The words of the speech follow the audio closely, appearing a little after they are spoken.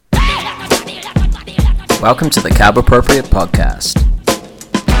Welcome to the Carb-Appropriate podcast.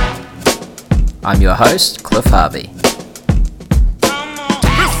 I'm your host, Cliff Harvey.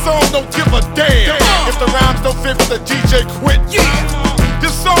 This song don't give a damn if the rhymes don't fit, the DJ quit.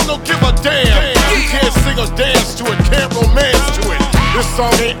 This song don't give a damn. You can't sing or dance to it, can't romance to it. This song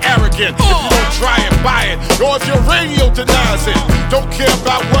ain't arrogant if you don't try and buy it, or if your radio denies it. Don't care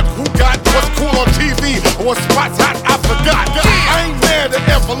about who got what's cool on TV or what spots hot, I forgot. I ain't mad at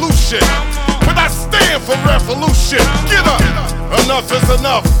evolution, but I stand for revolution. Get up, enough is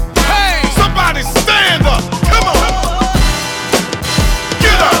enough. Hey, somebody stand up, come on.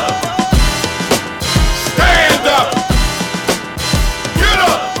 Get up, stand up. Get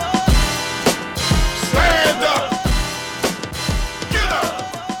up, stand up. Get up,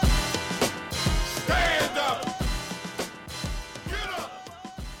 stand up. Get up.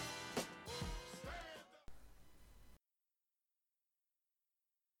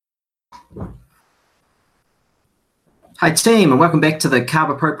 Hi team, and welcome back to the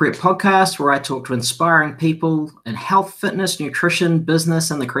Carb-Appropriate podcast, where I talk to inspiring people in health, fitness, nutrition, business,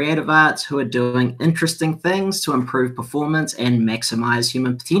 and the creative arts who are doing interesting things to improve performance and maximize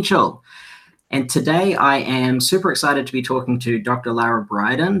human potential. And today I am super excited to be talking to Dr. Lara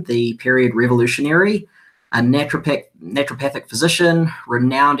Briden, the period revolutionary, a naturopathic physician,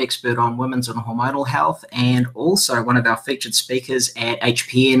 renowned expert on women's and hormonal health, and also one of our featured speakers at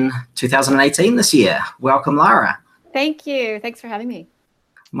HPN 2018 this year. Welcome, Lara. Thank you. Thanks for having me.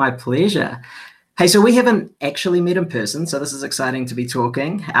 My pleasure. Hey, so we haven't actually met in person, so this is exciting to be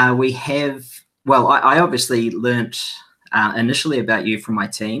talking. I obviously learnt initially about you from my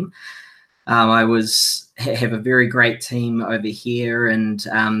team. I have a very great team over here, and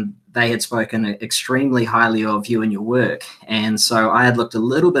they had spoken extremely highly of you and your work. And so I had looked a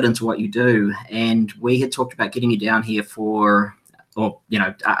little bit into what you do, and we had talked about getting you down here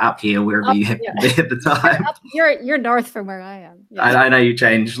up here, wherever you happened to be at the time. You're north from where I am. Yeah. I know you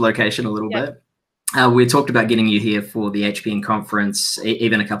changed location a little bit. We talked about getting you here for the HPN conference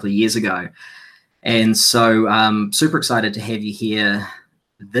even a couple of years ago. And so super excited to have you here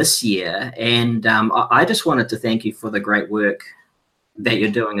this year. And I just wanted to thank you for the great work that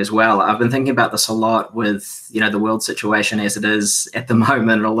you're doing as well. I've been thinking about this a lot with, the world situation as it is at the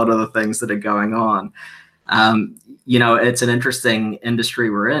moment and a lot of the things that are going on. It's an interesting industry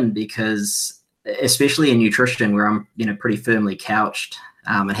we're in because, especially in nutrition, where I'm, pretty firmly couched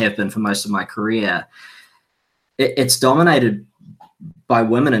and have been for most of my career, it's dominated by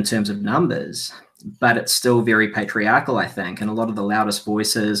women in terms of numbers, but it's still very patriarchal, I think. And a lot of the loudest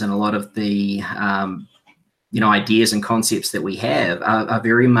voices and a lot of the, ideas and concepts that we have are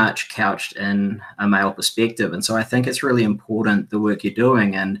very much couched in a male perspective. And so I think it's really important, the work you're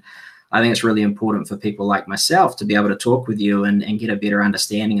doing. And I think it's really important for people like myself to be able to talk with you and get a better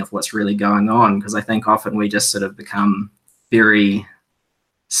understanding of what's really going on, because I think often we just sort of become very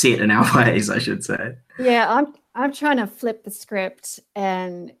set in our ways, I should say. Yeah, I'm trying to flip the script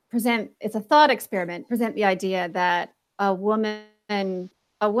and it's a thought experiment, present the idea that a woman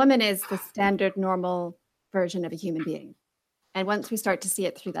is the standard normal version of a human being. And once we start to see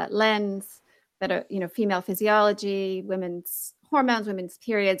it through that lens, that female physiology, women's hormones, women's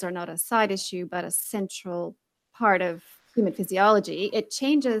periods are not a side issue, but a central part of human physiology, it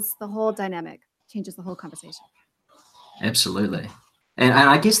changes the whole dynamic, changes the whole conversation. Absolutely. And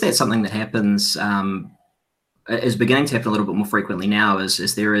I guess that's something that happens, is beginning to happen a little bit more frequently now,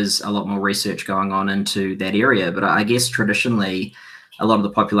 as there is a lot more research going on into that area. But I guess traditionally, a lot of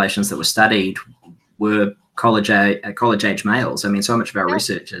the populations that were studied were college-age males. I mean, so much of our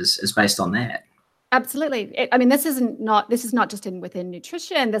research is based on that. Absolutely. This is not just within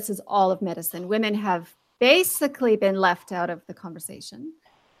nutrition. This is all of medicine. Women have basically been left out of the conversation,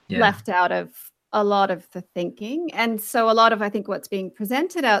 left out of a lot of the thinking. And so a lot of, I think, what's being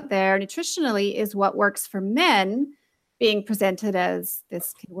presented out there nutritionally is what works for men being presented as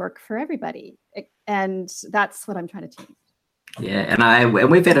this can work for everybody. And that's what I'm trying to change. Yeah, and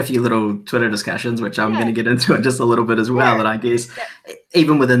we've had a few little Twitter discussions, which I'm going to get into in just a little bit as well. And I guess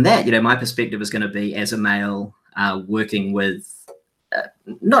even within that, my perspective is going to be as a male working with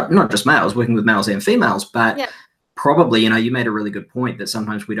not just males, working with males and females, but probably, you made a really good point that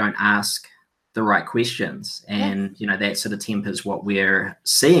sometimes we don't ask the right questions, and that sort of tempers what we're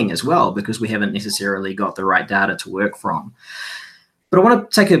seeing as well, because we haven't necessarily got the right data to work from. But I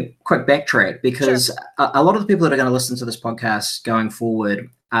want to take a quick backtrack, because a lot of the people that are going to listen to this podcast going forward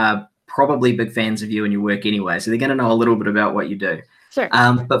are probably big fans of you and your work anyway. So they're going to know a little bit about what you do. Sure.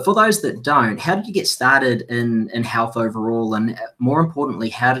 But for those that don't, how did you get started in health overall? And more importantly,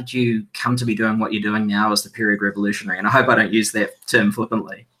 how did you come to be doing what you're doing now as the period revolutionary? And I hope I don't use that term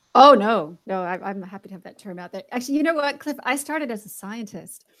flippantly. Oh, no, no, I'm happy to have that term out there. Actually, you know what, Cliff? I started as a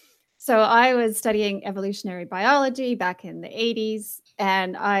scientist. So I was studying evolutionary biology back in the 80s,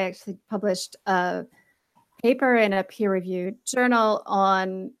 and I actually published a paper in a peer-reviewed journal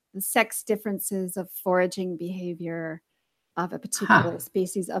on the sex differences of foraging behavior of a particular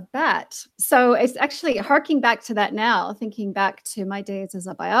species of bat. So it's actually harking back to that now, thinking back to my days as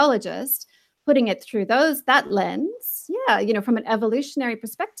a biologist, putting it through that lens. Yeah, you know, from an evolutionary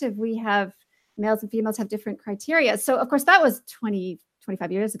perspective, we have males and females have different criteria. So of course that was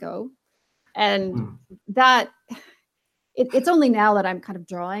 25 years ago. And that it's only now that I'm kind of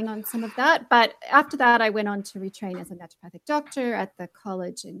drawing on some of that. But after that, I went on to retrain as a naturopathic doctor at the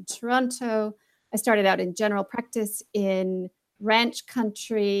college in Toronto. I started out in general practice in ranch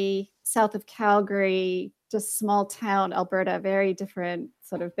country, south of Calgary, just small town, Alberta, very different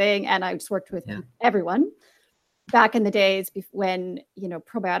sort of thing. And I just worked with everyone back in the days when, you know,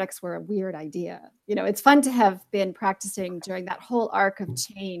 probiotics were a weird idea. You know, it's fun to have been practicing during that whole arc of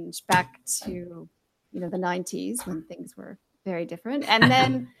change back to, you know, the 90s when things were very different. And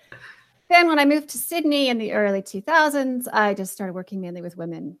then when I moved to Sydney in the early 2000s, I just started working mainly with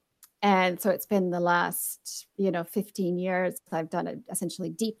women. And so it's been the last, you know, 15 years. I've done an essentially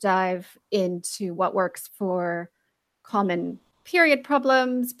deep dive into what works for common period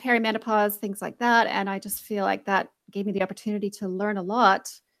problems, perimenopause, things like that. And I just feel like that gave me the opportunity to learn a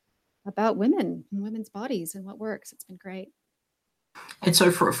lot about women and women's bodies and what works. It's been great. And so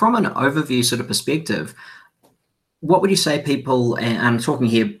from an overview sort of perspective, what would you say people, and I'm talking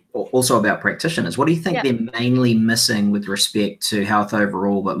here also about practitioners, what do you think they're mainly missing with respect to health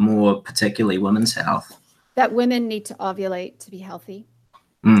overall, but more particularly women's health? That women need to ovulate to be healthy.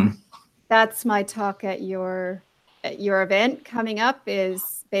 That's my talk at your event coming up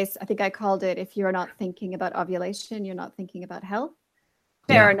is based, I think I called it, if you're not thinking about ovulation, you're not thinking about health.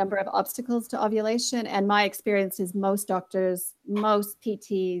 There are a number of obstacles to ovulation. And my experience is most doctors, most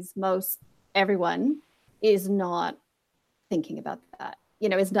PTs, most everyone is not thinking about that. You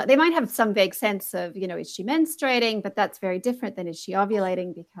know, is not, they might have some vague sense of, you know, is she menstruating? But that's very different than is she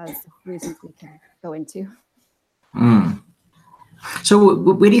ovulating, because of reasons we can go into. So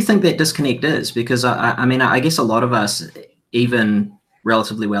where do you think that disconnect is? Because I mean, I guess a lot of us, even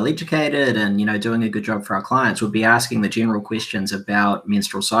relatively well educated and, you know, doing a good job for our clients, would be asking the general questions about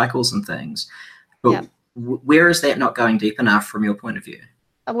menstrual cycles and things. But where is that not going deep enough from your point of view?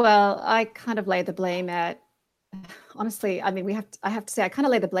 Well, I kind of lay the blame at, honestly, I mean, I have to say, I kind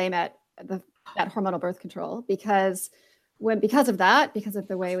of lay the blame at that hormonal birth control, because because of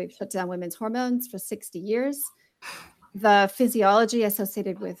the way we've shut down women's hormones for 60 years, the physiology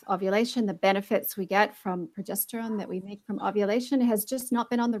associated with ovulation, the benefits we get from progesterone that we make from ovulation has just not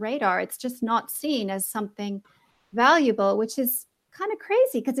been on the radar. It's just not seen as something valuable, which is kind of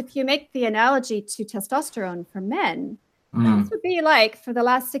crazy, because if you make the analogy to testosterone for men, this would be like, for the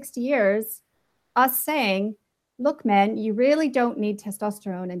last 60 years, us saying, look, men, you really don't need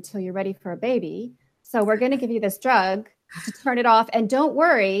testosterone until you're ready for a baby. So we're going to give you this drug to turn it off. And don't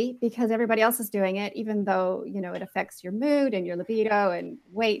worry, because everybody else is doing it, even though, you know, it affects your mood and your libido and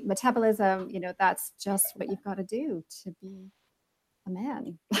weight, metabolism. You know, that's just what you've got to do to be a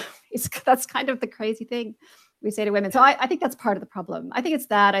man. That's kind of the crazy thing we say to women. So I think that's part of the problem. I think it's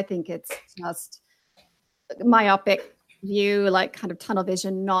that. I think it's just myopic view, like kind of tunnel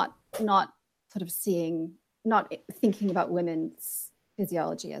vision, not sort of seeing, not thinking about women's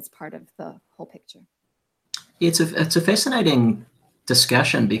physiology as part of the whole picture. It's a fascinating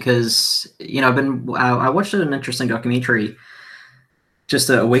discussion, because, you know, I watched an interesting documentary just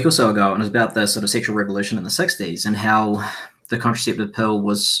a week or so ago, and it was about the sort of sexual revolution in the 60s and how the contraceptive pill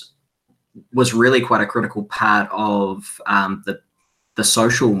was really quite a critical part of the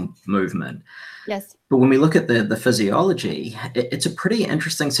social movement. Yes. But when we look at the physiology, it's a pretty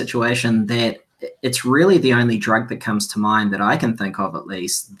interesting situation that it's really the only drug that comes to mind that I can think of, at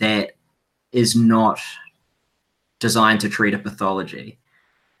least, that is not designed to treat a pathology.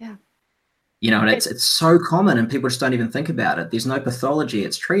 Yeah. You know, and it's so common and people just don't even think about it. There's no pathology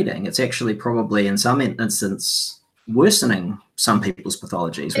it's treating. It's actually probably in some instance worsening some people's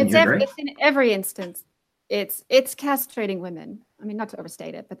pathologies. Wouldn't you agree? It's in every instance. It's castrating women. I mean, not to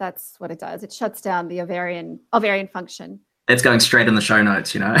overstate it, but that's what it does. It shuts down the ovarian function. It's going straight in the show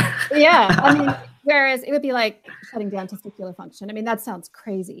notes, you know? Yeah. I mean, whereas it would be like shutting down testicular function. I mean, that sounds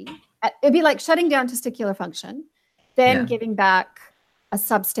crazy. It'd be like shutting down testicular function, then giving back a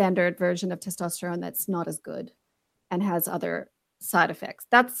substandard version of testosterone that's not as good and has other side effects.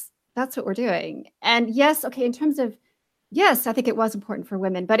 That's what we're doing. And yes, okay, in terms of, yes, I think it was important for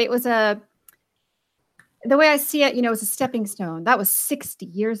women, but it was the way I see it, it's a stepping stone. That was 60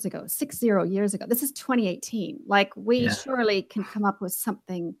 years ago, 60 years ago. This is 2018. Like, we surely can come up with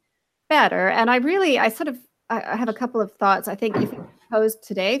something better. And I have a couple of thoughts. I think if it proposed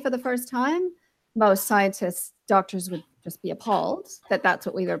today for the first time, most scientists, doctors would just be appalled that that's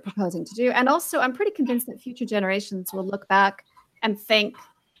what we were proposing to do. And also, I'm pretty convinced that future generations will look back and think,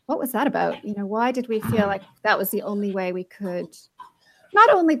 what was that about? Why did we feel like that was the only way we could not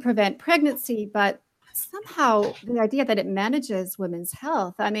only prevent pregnancy, but somehow the idea that it manages women's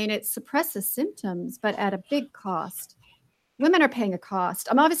health? I mean, it suppresses symptoms, but at a big cost. Women are paying a cost.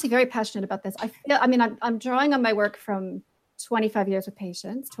 I'm obviously very passionate about this. I'm drawing on my work from 25 years with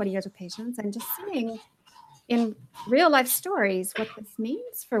patients, 20 years with patients, and just seeing in real life stories what this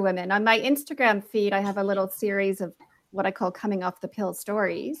means for women. On my Instagram feed, I have a little series of what I call coming off the pill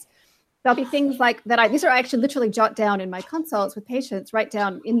stories. There'll be things like that. These are actually literally jot down in my consults with patients, write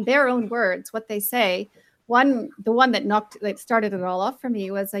down in their own words what they say. The one that started it all off for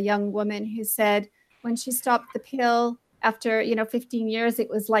me was a young woman who said when she stopped the pill after 15 years, it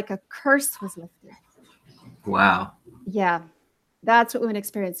was like a curse was lifted. Wow. Yeah, that's what women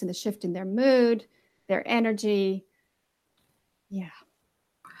experience in the shift in their mood, their energy. Yeah.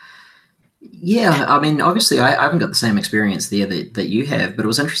 Yeah, I mean, obviously, I haven't got the same experience there that you have, but it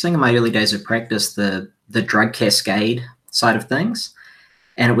was interesting in my early days of practice, the drug cascade side of things,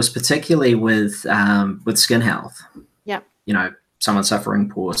 and it was particularly with skin health. Yeah. Someone suffering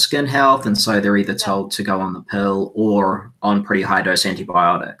poor skin health, and so they're either told to go on the pill or on pretty high dose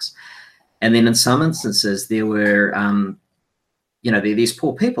antibiotics. And then in some instances, there were these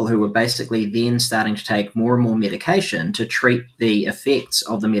poor people who were basically then starting to take more and more medication to treat the effects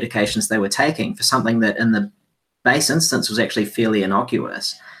of the medications they were taking for something that in the base instance was actually fairly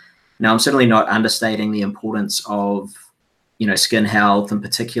innocuous. Now, I'm certainly not understating the importance of, skin health, and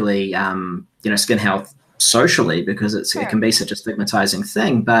particularly, skin health socially, because it can be such a stigmatizing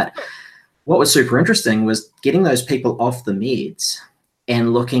thing. But what was super interesting was getting those people off the meds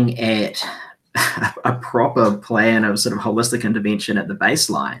and looking at a proper plan of sort of holistic intervention at the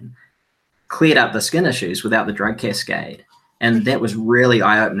baseline, cleared up the skin issues without the drug cascade. And that was really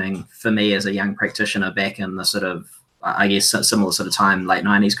eye-opening for me as a young practitioner back in the sort of, I guess, similar sort of time, late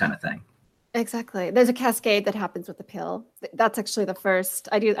 90s kind of thing. Exactly. There's a cascade that happens with the pill. That's actually the first.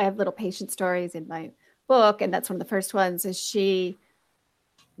 I have little patient stories in my book, and that's one of the first ones. Is she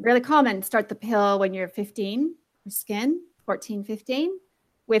really common? Start the pill when you're 15 for skin, 14, 15.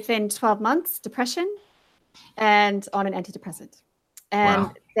 Within 12 months, depression, and on an antidepressant. And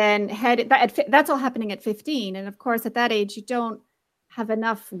then that's all happening at 15. And of course, at that age, you don't have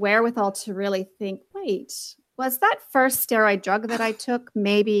enough wherewithal to really think, wait, was that first steroid drug that I took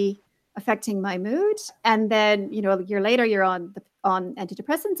maybe affecting my mood? And then, a year later, you're on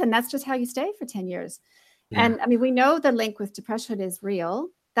antidepressants, and that's just how you stay for 10 years. Yeah. And I mean, we know the link with depression is real.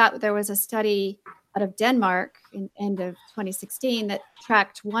 That there was a study out of Denmark in end of 2016 that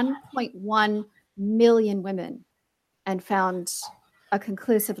tracked 1.1 million women and found a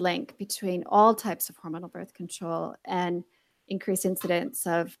conclusive link between all types of hormonal birth control and increased incidence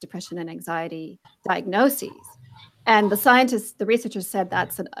of depression and anxiety diagnoses. And the researchers said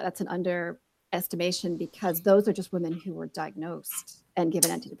that's an underestimation, because those are just women who were diagnosed and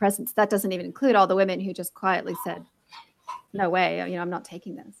given antidepressants. That doesn't even include all the women who just quietly said, no way, I'm not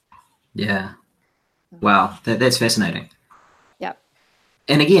taking this. Yeah. Wow, that's fascinating. Yeah.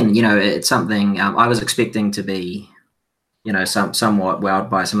 And again, it's something I was expecting to be, somewhat wowed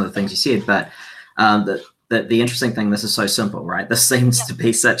by some of the things you said, but the interesting thing, this is so simple, right? This seems to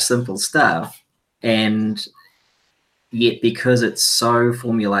be such simple stuff, and yet because it's so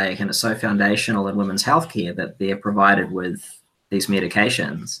formulaic and it's so foundational in women's healthcare that they're provided with these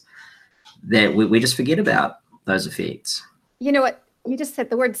medications, that we just forget about those effects. You know what? You just said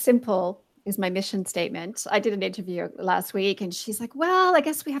the word simple is my mission statement. I did an interview last week, and she's like, well, I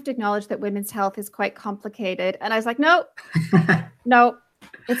guess we have to acknowledge that women's health is quite complicated. And I was like, no, no,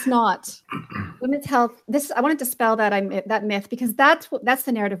 it's not. Women's health, I want to dispel that myth, because that's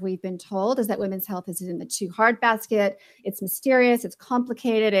the narrative we've been told, is that women's health is in the too hard basket. It's mysterious. It's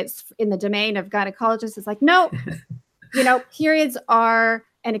complicated. It's in the domain of gynecologists. It's like, no, periods are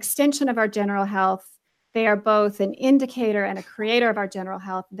an extension of our general health. They are both an indicator and a creator of our general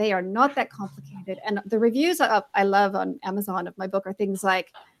health. They are not that complicated. And the reviews I love on Amazon of my book are things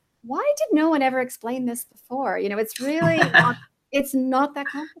like, why did no one ever explain this before? It's really it's not that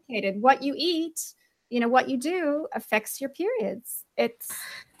complicated. What you eat, what you do affects your periods. It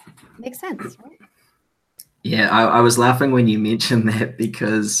makes sense, right? Yeah, I was laughing when you mentioned that,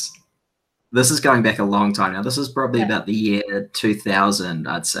 because this is going back a long time now. This is probably about the year 2000,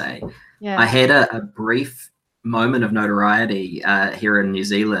 I'd say. I had a brief moment of notoriety here in New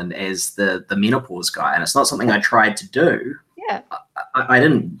Zealand as the menopause guy, and it's not something I tried to do. Yeah. I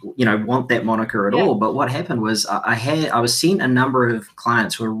didn't, want that moniker at all. But what happened was I was sent a number of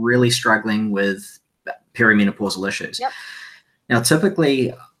clients who were really struggling with perimenopausal issues. Yep. Now,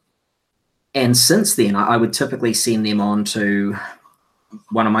 typically, and since then, I would typically send them on to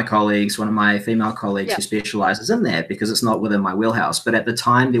one of my female colleagues who specializes in that, because it's not within my wheelhouse. But at the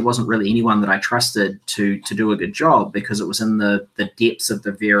time, there wasn't really anyone that I trusted to do a good job, because it was in the depths of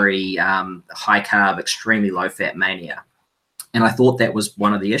the very high carb, extremely low fat mania. And I thought that was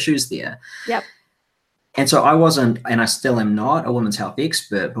one of the issues there. Yep. And so I wasn't, and I still am not, a women's health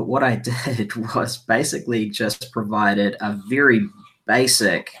expert, but what I did was basically just provided a very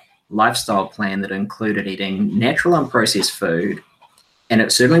basic lifestyle plan that included eating natural unprocessed food. And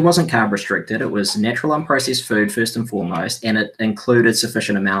it certainly wasn't carb restricted. It was natural unprocessed food first and foremost, and it included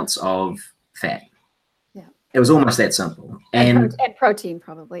sufficient amounts of fat. Yeah. It was almost that simple. And protein,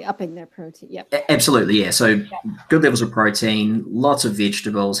 probably, upping their protein. Yep. Absolutely, yeah. So good levels of protein, lots of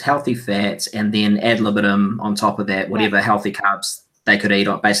vegetables, healthy fats, and then ad libitum on top of that, whatever healthy carbs they could eat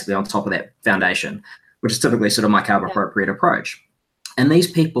basically on top of that foundation, which is typically sort of my carb-appropriate approach. And these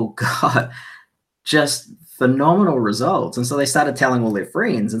people got just phenomenal results. And so they started telling all their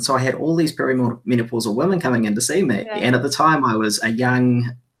friends. And so I had all these perimenopausal women coming in to see me. Yeah. And at the time I was a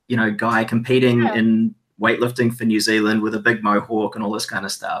young, guy competing in weightlifting for New Zealand with a big mohawk and all this kind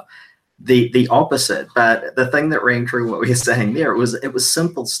of stuff. The opposite. But the thing that rang true what we were saying there, it was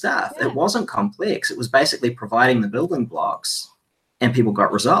simple stuff. Yeah. It wasn't complex. It was basically providing the building blocks, and people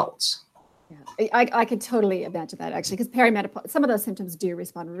got results. Yeah. I could totally imagine that, actually, because perimenopause, some of those symptoms do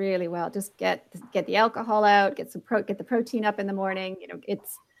respond really well. Just get the alcohol out, get the protein up in the morning.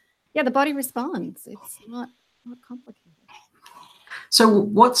 The body responds. It's not complicated. So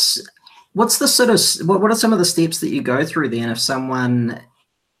what's the sort of, what are some of the steps that you go through then if someone,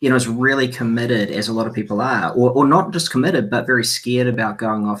 is really committed, as a lot of people are, or not just committed, but very scared about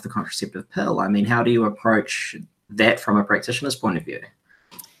going off the contraceptive pill? I mean, how do you approach that from a practitioner's point of view?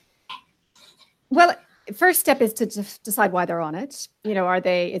 Well, first step is to decide why they're on it. Do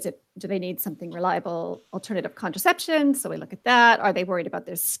they need something reliable, alternative contraception? So we look at that. Are they worried about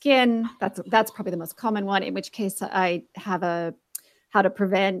their skin? That's probably the most common one, in which case I have a how to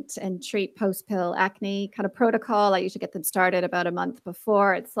prevent and treat post-pill acne kind of protocol. I usually get them started about a month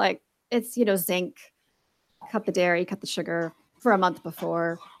before. It's zinc, cut the dairy, cut the sugar for a month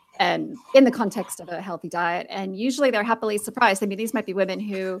before, and in the context of a healthy diet. And usually they're happily surprised. I mean, these might be women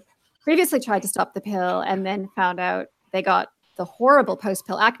who previously tried to stop the pill and then found out they got the horrible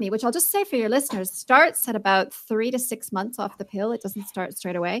post-pill acne, which I'll just say for your listeners, starts at about 3 to 6 months off the pill. It doesn't start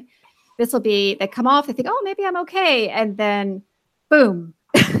straight away. They come off, they think, oh, maybe I'm okay. And then boom,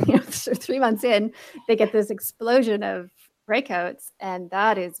 3 months in, they get this explosion of breakouts. And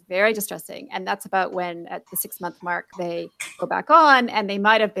that is very distressing. And that's about when at the 6-month mark, they go back on, and they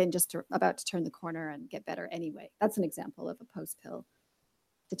might have been just about to turn the corner and get better anyway. That's an example of a post-pill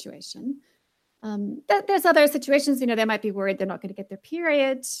situation. There's other situations, they might be worried they're not going to get their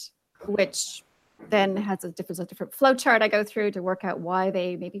period, which then has a different flow chart I go through to work out why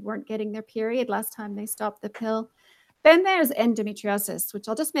they maybe weren't getting their period last time they stopped the pill. Then there's endometriosis, which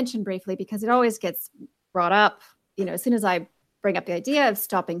I'll just mention briefly because it always gets brought up. As soon as I bring up the idea of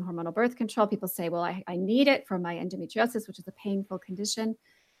stopping hormonal birth control, people say, well, I need it for my endometriosis, which is a painful condition.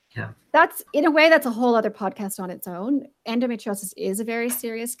 Yeah. That's, in a way, that's a whole other podcast on its own. Endometriosis is a very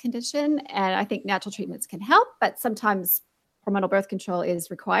serious condition, and I think natural treatments can help, but sometimes hormonal birth control is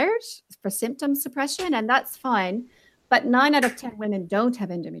required for symptom suppression, and that's fine. But 9 out of 10 women don't have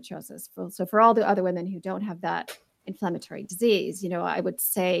endometriosis. So for all the other women who don't have that inflammatory disease, I would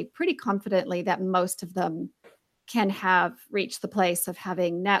say pretty confidently that most of them can have reached the place of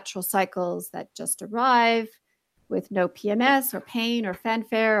having natural cycles that just arrive with no PMS or pain or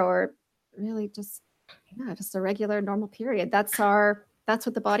fanfare, or really just a regular normal period. That's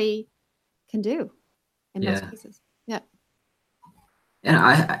what the body can do in most cases. Yeah. And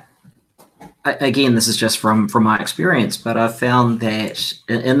I again, this is just from my experience, but I've found that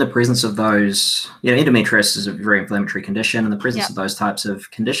in the presence of those, endometriosis is a very inflammatory condition. In the presence of those types of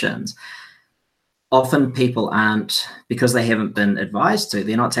conditions, often people aren't, because they haven't been advised to,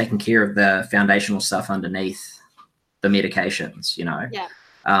 they're not taking care of the foundational stuff underneath the medications,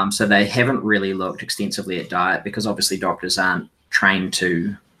 so they haven't really looked extensively at diet, because obviously doctors aren't trained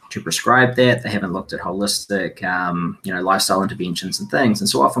to prescribe that. They haven't looked at holistic, lifestyle interventions and things. And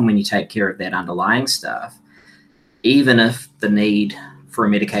so often when you take care of that underlying stuff, even if the need for a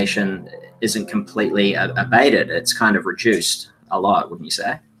medication isn't completely abated, it's kind of reduced a lot, wouldn't you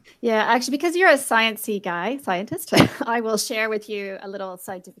say? Yeah, actually, because you're a scientist, I will share with you a little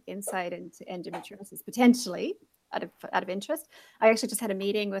scientific insight into endometriosis, potentially out of interest. I actually just had a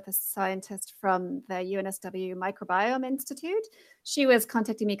meeting with a scientist from the UNSW Microbiome Institute. She was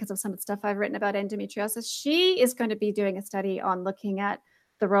contacting me because of some of the stuff I've written about endometriosis. She is going to be doing a study on looking at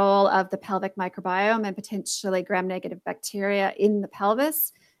the role of the pelvic microbiome and potentially gram-negative bacteria in the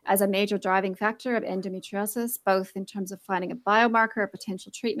pelvis as a major driving factor of endometriosis, both in terms of finding a biomarker,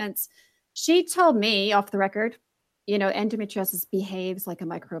 potential treatments. She told me off the record, endometriosis behaves like a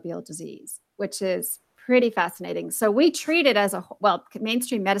microbial disease, which is pretty fascinating. So we treat it as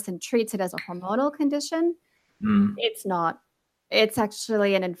mainstream medicine treats it as a hormonal condition. It's not. It's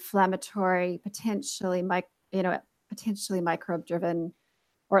actually an inflammatory, potentially microbe-driven,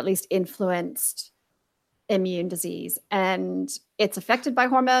 or at least influenced immune disease, and it's affected by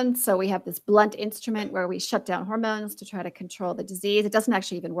hormones. So we have this blunt instrument where we shut down hormones to try to control the disease. It doesn't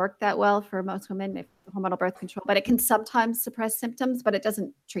actually even work that well for most women, if hormonal birth control, but it can sometimes suppress symptoms, but it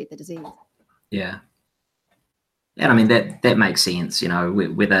doesn't treat the disease. Yeah. And I mean, that makes sense,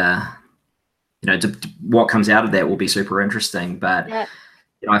 whether, what comes out of that will be super interesting, but yeah.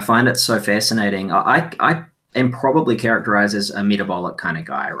 I find it so fascinating. I am probably characterized as a metabolic kind of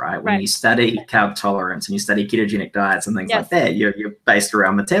guy, right? When you study carb tolerance and you study ketogenic diets and things like that, you're based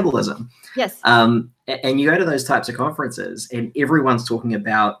around metabolism. Yes. And you go to those types of conferences and everyone's talking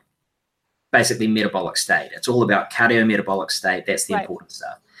about basically metabolic state. It's all about cardiometabolic state. That's the important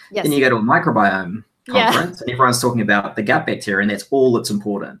stuff. Yes. Then you go to a microbiome conference and everyone's talking about the gut bacteria, and that's all that's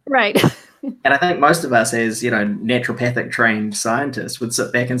important. Right. And I think most of us as, naturopathic trained scientists would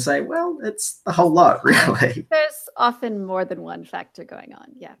sit back and say, well, it's the whole lot, really. There's often more than one factor going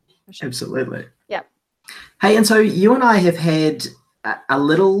on. Yeah, for sure. Absolutely. Yeah. Hey, and so you and I have had a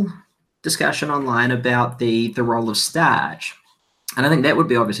little discussion online about the role of starch. And I think that would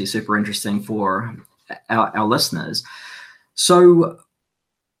be obviously super interesting for our listeners. So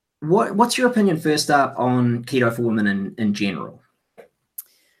what's your opinion first up on keto for women in general?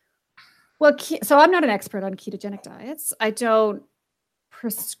 Well, so I'm not an expert on ketogenic diets. I don't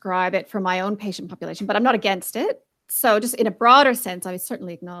prescribe it for my own patient population, but I'm not against it. So just in a broader sense, I would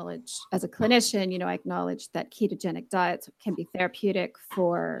certainly acknowledge as a clinician, I acknowledge that ketogenic diets can be therapeutic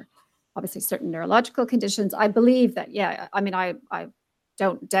for obviously certain neurological conditions. I believe that, I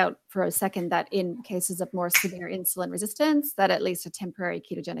don't doubt for a second that in cases of more severe insulin resistance, that at least a temporary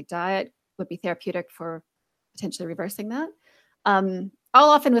ketogenic diet would be therapeutic for potentially reversing that. I'll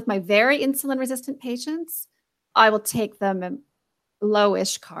often, with my very insulin resistant patients, I will take them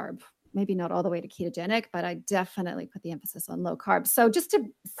low-ish carb, maybe not all the way to ketogenic, but I definitely put the emphasis on low carb. So just to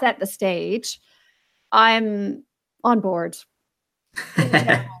set the stage, I'm on board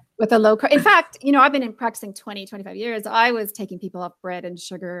with a low carb. In fact, I've been practicing 20, 25 years. I was taking people off bread and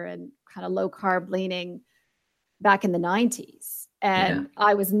sugar and kind of low carb leaning back in the 90s. And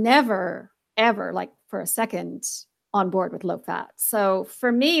I was never, ever, like for a second, on board with low fat. So for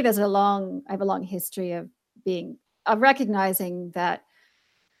me, I have a long history of recognizing that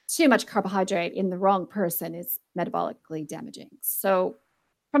too much carbohydrate in the wrong person is metabolically damaging. So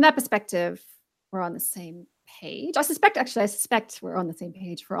from that perspective, we're on the same page. I suspect we're on the same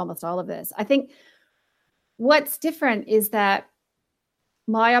page for almost all of this. I think what's different is that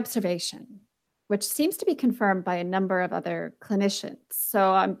my observation, which seems to be confirmed by a number of other clinicians.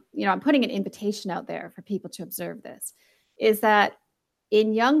 So I'm putting an invitation out there for people to observe this, is that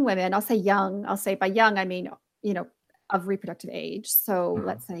in young women, I'll say by young, I mean, of reproductive age. So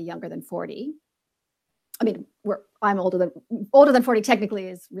let's say younger than 40. I mean, I'm older than 40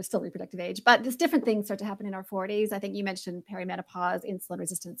 technically we're still reproductive age, but there's different things start to happen in our 40s. I think you mentioned perimenopause, insulin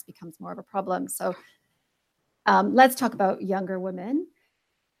resistance becomes more of a problem. So let's talk about younger women.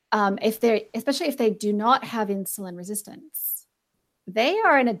 Especially if they do not have insulin resistance, they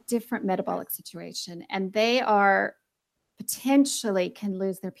are in a different metabolic situation, and they are potentially can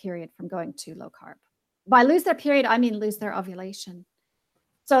lose their period from going to low carb. By lose their period, I mean lose their ovulation.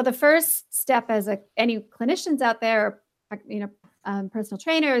 So the first step as any clinicians out there, personal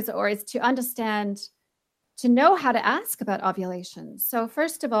trainers, is to understand, to know how to ask about ovulation. So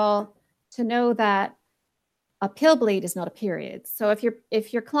first of all, to know that a pill bleed is not a period. So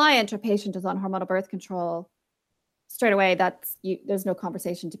if your client or patient is on hormonal birth control, straight away there's no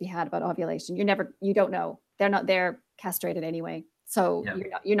conversation to be had about ovulation. You don't know. They're castrated anyway. So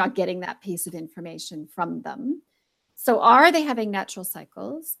you're not getting that piece of information from them. So are they having natural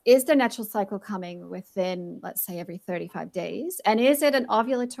cycles? Is their natural cycle coming within, let's say, every 35 days? And is it an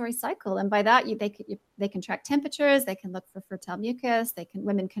ovulatory cycle? And by that, they can track temperatures, they can look for fertile mucus,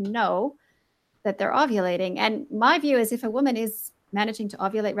 women can know that they're ovulating. And my view is if a woman is managing to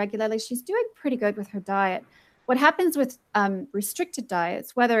ovulate regularly. She's doing pretty good with her diet. What happens with restricted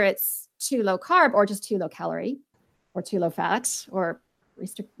diets, whether it's too low carb or just too low calorie or too low fat or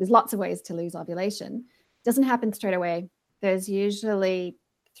there's lots of ways to lose ovulation. It doesn't happen straight away. There's usually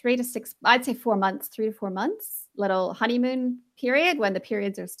 3 to 6, I'd say 4 months, 3 to 4 months, little honeymoon period when the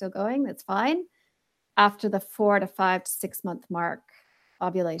periods are still going. That's fine. After the 4 to 5 to 6 month mark,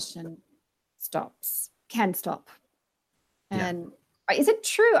 ovulation can stop. And is it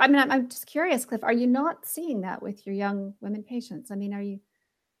true? I mean, I'm just curious, Cliff, are you not seeing that with your young women patients? I mean, are you?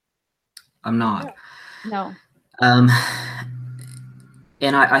 I'm not. No.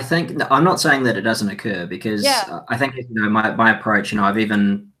 And I think, I'm not saying that it doesn't occur, because I think, my approach, I've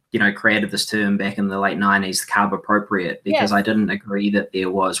even, created this term back in the late 90s, Carb-Appropriate, because I didn't agree that there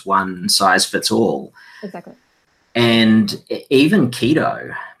was one size fits all. Exactly. And even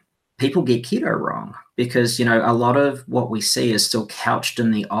keto, people get keto wrong, because, a lot of what we see is still couched in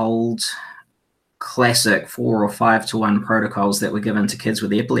the old classic 4 or 5 to 1 protocols that were given to kids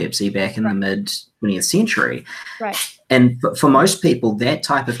with epilepsy back in the mid 20th century. Right. And for most people, that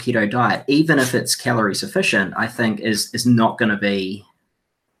type of keto diet, even if it's calorie sufficient, I think is not going to be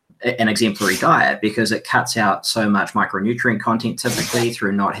an exemplary diet, because it cuts out so much micronutrient content typically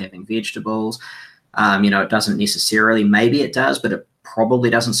through not having vegetables. It doesn't necessarily, maybe it does, but it probably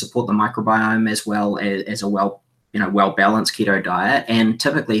doesn't support the microbiome as well as a well-balanced keto diet. And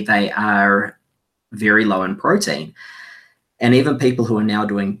typically they are very low in protein. And even people who are now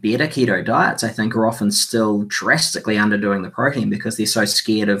doing better keto diets, I think, are often still drastically underdoing the protein because they're so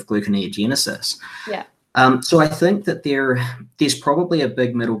scared of gluconeogenesis. Yeah. So I think that there's probably a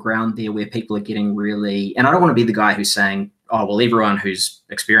big middle ground there where people are getting really, and I don't want to be the guy who's saying, oh, well, everyone who's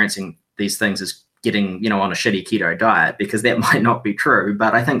experiencing these things is getting, on a shitty keto diet, because that might not be true.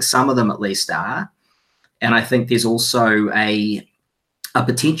 But I think some of them at least are. And I think there's also a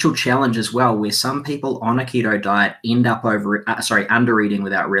potential challenge as well, where some people on a keto diet end up under eating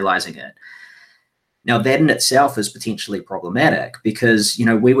without realizing it. Now, that in itself is potentially problematic, because,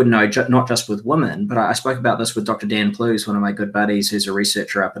 we would know not just with women, but I spoke about this with Dr. Dan Plews, one of my good buddies, who's a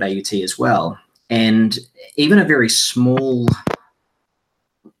researcher up at AUT as well. And even a very small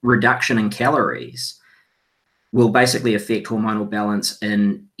reduction in calories will basically affect hormonal balance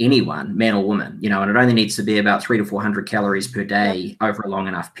in anyone, man or woman, and it only needs to be about 300 to 400 calories per day over a long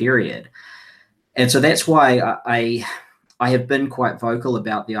enough period. And so that's why I have been quite vocal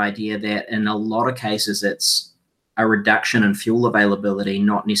about the idea that in a lot of cases, it's a reduction in fuel availability,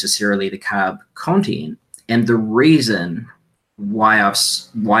 not necessarily the carb content. And the reason why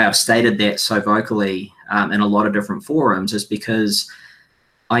I've stated that so vocally in a lot of different forums is because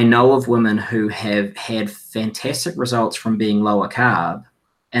I know of women who have had fantastic results from being lower carb,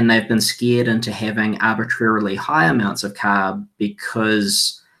 and they've been scared into having arbitrarily high amounts of carb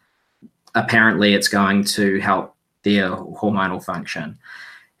because apparently it's going to help their hormonal function.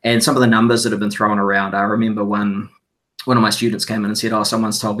 And some of the numbers that have been thrown around, I remember one of my students came in and said, oh,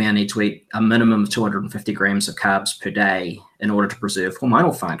 someone's told me I need to eat a minimum of 250 grams of carbs per day in order to preserve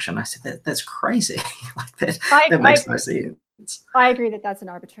hormonal function. I said, that's crazy. that makes no sense. I agree that that's an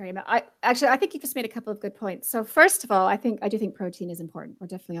arbitrary amount. I think you just made a couple of good points. So first of all, I do think protein is important. We're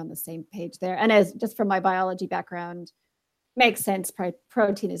definitely on the same page there. And as just from my biology background, makes sense.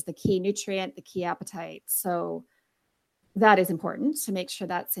 Protein is the key nutrient, the key appetite. So that is important to make sure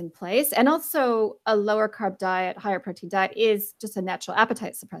that's in place. And also a lower carb diet, higher protein diet is just a natural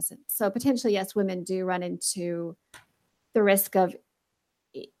appetite suppressant. So potentially, yes, women do run into the risk of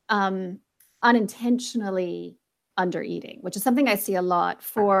unintentionally under eating, which is something I see a lot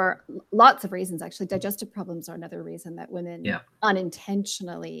for lots of reasons. Actually, digestive problems are another reason that women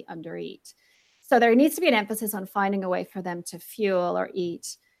unintentionally undereat. So there needs to be an emphasis on finding a way for them to fuel or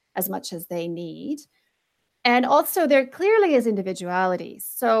eat as much as they need. And also there clearly is individuality.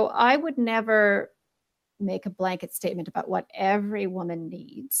 So I would never make a blanket statement about what every woman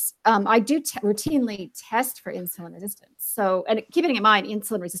needs. I do routinely test for insulin resistance. So, and keeping in mind,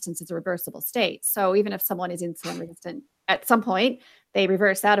 insulin resistance is a reversible state. So even if someone is insulin resistant at some point, they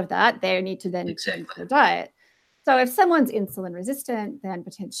reverse out of that, they need to then change their diet. So if someone's insulin resistant, then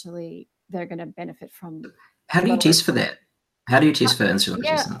potentially they're going to benefit from. How do you test for that? How do you test for insulin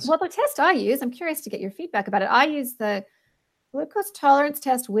resistance? Well, the test I use, I'm curious to get your feedback about it. I use the glucose tolerance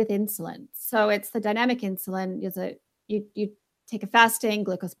test with insulin. So it's the dynamic insulin. You take a fasting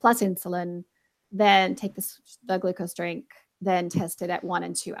glucose plus insulin, then take the glucose drink, then test it at 1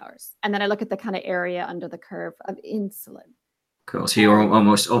 and 2 hours. And then I look at the kind of area under the curve of insulin. Cool. So you're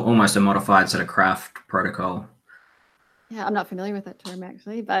almost a modified sort of craft protocol. Yeah, I'm not familiar with that term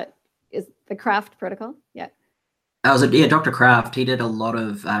actually, but is the craft protocol? Yeah. Yeah, Dr. Kraft. He did a lot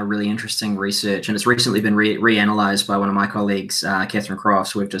of really interesting research, and it's recently been reanalyzed by one of my colleagues, Catherine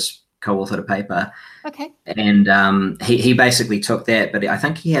Crofts. We've just co-authored a paper, Okay. and he basically took that, but I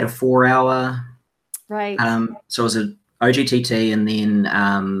think he had a 4 hour. Right. So it was a OGTT and then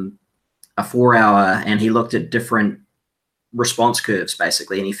a 4 hour, and he looked at different response curves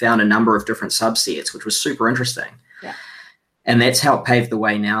basically, and he found a number of different subsets, which was super interesting. Yeah. And that's helped pave the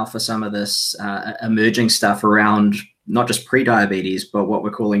way now for some of this emerging stuff around not just pre-diabetes, but what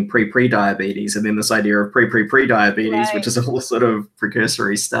we're calling pre-diabetes, and then this idea of pre-diabetes, Right. which is all sort of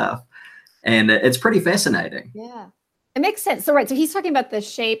precursory stuff. And it's pretty fascinating. Yeah, it makes sense. So, right. So he's talking about the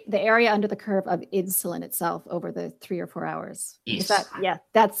shape, the area under the curve of insulin itself over the 3 or 4 hours. Yes.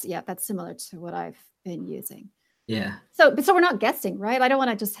 That's similar to what I've been using. Yeah. So we're not guessing, right? I don't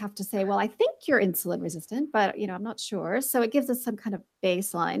want to just have to say, well, I think you're insulin resistant, but I'm not sure. So it gives us some kind of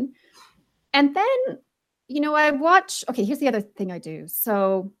baseline. And then, okay, here's the other thing I do.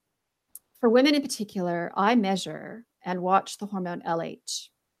 So for women in particular, I measure and watch the hormone LH.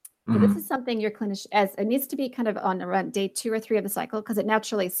 So this is something your clinician, as it needs to be kind of on around day 2 or 3 of the cycle, because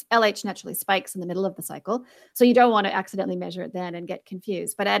LH naturally spikes in the middle of the cycle. So you don't want to accidentally measure it then and get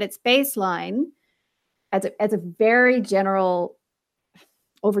confused. But at its baseline, as a very general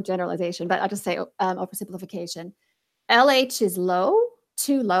overgeneralization, but I'll just say oversimplification, LH is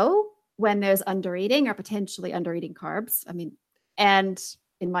too low when there's undereating or potentially undereating carbs. And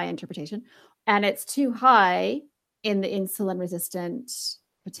in my interpretation, and it's too high in the insulin resistant,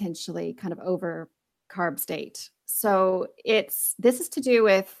 potentially kind of over carb state. So this is to do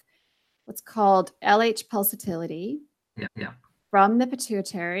with what's called LH pulsatility. Yeah. From the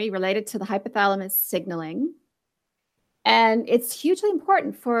pituitary related to the hypothalamus signaling. And it's hugely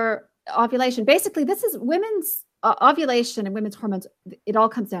important for ovulation. Basically, this is women's ovulation and women's hormones. It all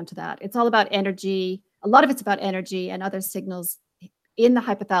comes down to that. It's all about energy. A lot of it's about energy and other signals in the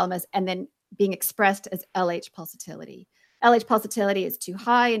hypothalamus and then being expressed as LH pulsatility. LH pulsatility is too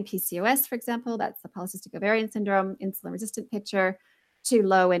high in PCOS, for example. That's the polycystic ovarian syndrome, insulin resistant picture, too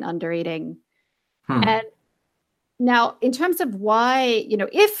low in undereating. And now, in terms of why,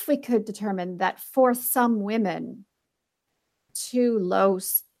 if we could determine that for some women, too low,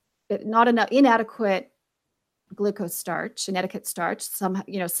 not enough, inadequate glucose starch, inadequate starch,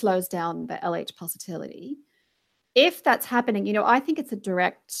 slows down the LH pulsatility. If that's happening, I think it's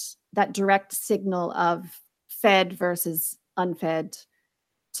that direct signal of fed versus unfed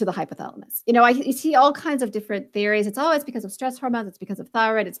to the hypothalamus. You see all kinds of different theories. It's because of stress hormones. It's because of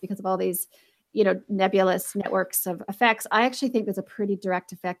thyroid. It's because of all these nebulous networks of effects. I actually think there's a pretty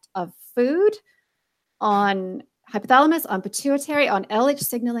direct effect of food on hypothalamus, on pituitary, on LH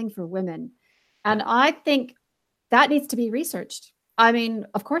signaling for women. And I think that needs to be researched.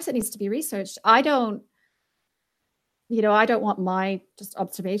 Of course it needs to be researched. I don't want my just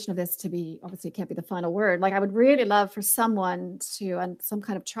observation of this to be, obviously it can't be the final word. Like I would really love for someone to, on some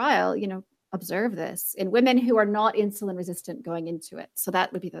kind of trial, observe this in women who are not insulin resistant going into it. So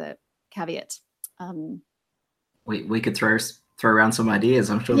that would be the caveat. We could throw around some ideas.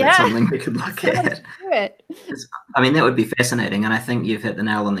 I'm sure that's something we could look at. That would be fascinating. And I think you've hit the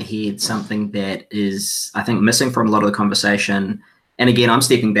nail on the head, something that is, I think, missing from a lot of the conversation. And again, I'm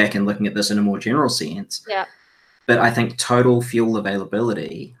stepping back and looking at this in a more general sense. Yeah. But I think total fuel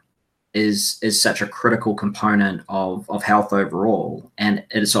availability is such a critical component of health overall, and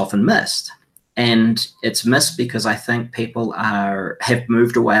it's often missed. And it's missed because I think people have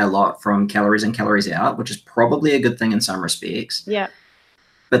moved away a lot from calories in, calories out, which is probably a good thing in some respects. Yeah.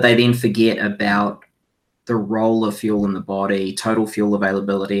 But they then forget about the role of fuel in the body, total fuel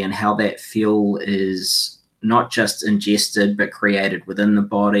availability, and how that fuel is not just ingested, but created within the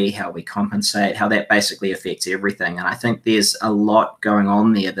body, how we compensate, how that basically affects everything. And I think there's a lot going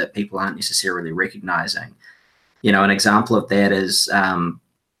on there that people aren't necessarily recognizing. An example of that is, I'm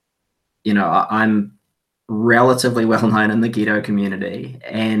relatively well known in the keto community,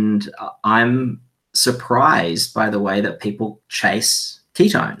 and I'm surprised by the way that people chase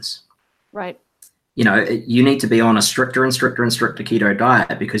ketones. Right. You need to be on a stricter and stricter and stricter keto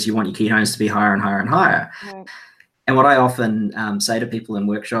diet because you want your ketones to be higher and higher and higher. Right. And what I often say to people in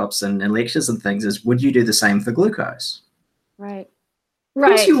workshops and lectures and things is, would you do the same for glucose? Right. Of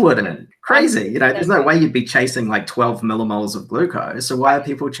course you wouldn't. Crazy. There's no way you'd be chasing like 12 millimoles of glucose. So why are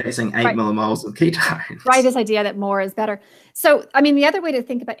people chasing 8 millimoles of ketones? Right. This idea that more is better. So, the other way to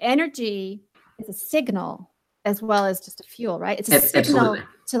think about energy is a signal as well as just a fuel, right? It's a signal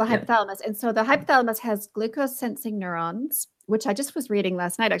to the hypothalamus. And so the hypothalamus has glucose sensing neurons, which I just was reading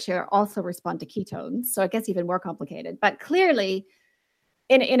last night, actually, also respond to ketones. So it gets even more complicated. But clearly,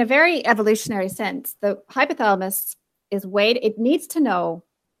 in a very evolutionary sense, the hypothalamus is it needs to know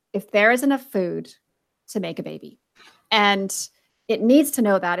if there is enough food to make a baby. And it needs to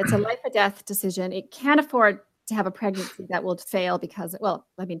know that. It's a life or death decision. It can't afford to have a pregnancy that will fail because, well,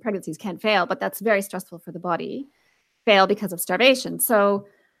 I mean, pregnancies can fail, but that's very stressful for the body, fail because of starvation. So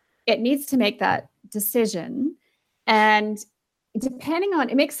it needs to make that decision. And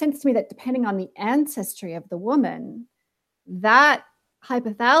it makes sense to me that depending on the ancestry of the woman, that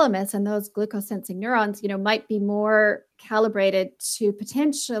hypothalamus and those glucose sensing neurons, might be more calibrated to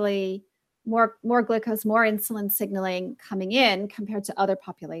potentially more glucose, more insulin signaling coming in compared to other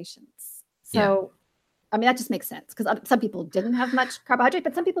populations. So, I mean, that just makes sense because some people didn't have much carbohydrate,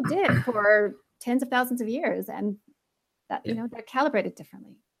 but some people did for tens of thousands of years, and that they're calibrated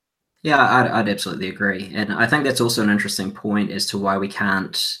differently. Yeah, I'd absolutely agree, and I think that's also an interesting point as to why we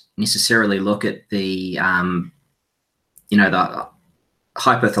can't necessarily look at the the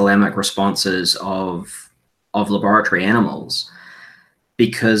hypothalamic responses of laboratory animals,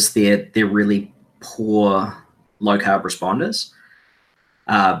 because they're really poor low carb responders.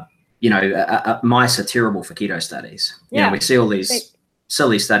 Mice are terrible for keto studies. We see all these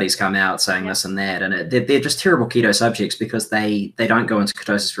silly studies come out saying this and that, and they're just terrible keto subjects because they don't go into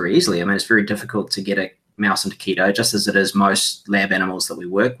ketosis very easily. I mean, it's very difficult to get a mouse into keto, just as it is most lab animals that we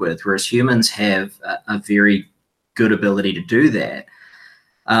work with, whereas humans have a very good ability to do that.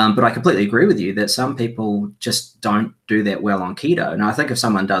 But I completely agree with you that some people just don't do that well on keto. Now, I think if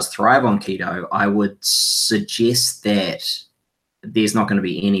someone does thrive on keto, I would suggest that there's not going to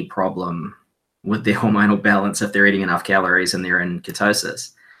be any problem with their hormonal balance if they're eating enough calories and they're in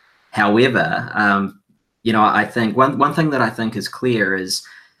ketosis. However, I think one thing that I think is clear is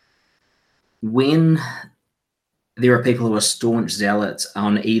when there are people who are staunch zealots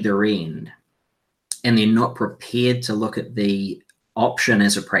on either end and they're not prepared to look at the option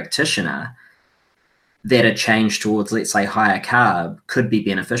as a practitioner, that a change towards, let's say, higher carb could be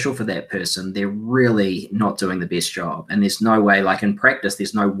beneficial for that person, they're really not doing the best job. And there's no way, like in practice,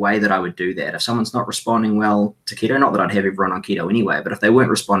 there's no way that I would do that. If someone's not responding well to keto, not that I'd have everyone on keto anyway, but if they weren't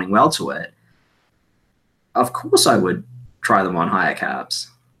responding well to it, of course I would try them on higher carbs.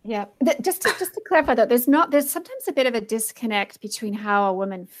 Yeah. Just to clarify though, there's sometimes a bit of a disconnect between how a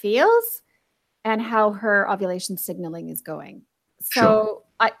woman feels and how her ovulation signaling is going. So sure.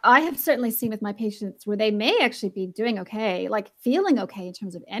 I have certainly seen with my patients where they may actually be doing okay, like feeling okay in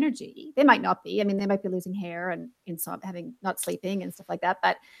terms of energy. They might not be. I mean, they might be losing hair and not sleeping and stuff like that.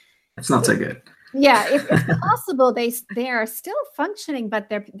 But it's not so good. Yeah, if it's possible, they are still functioning, but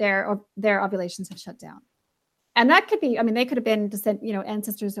their ovulations have shut down. And that could be, I mean, they could have been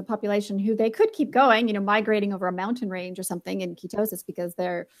ancestors of population who they could keep going, migrating over a mountain range or something in ketosis because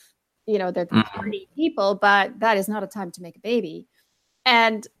they're party people, but that is not a time to make a baby.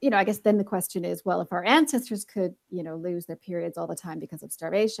 And, I guess then the question is, well, if our ancestors could, lose their periods all the time because of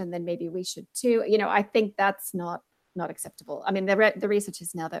starvation, then maybe we should too. I think that's not acceptable. I mean, the research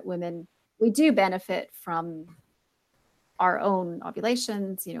is now that women, we do benefit from our own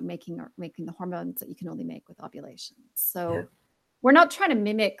ovulations, making the hormones that you can only make with ovulations. So we're not trying to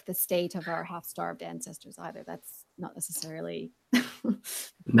mimic the state of our half-starved ancestors either. That's not necessarily good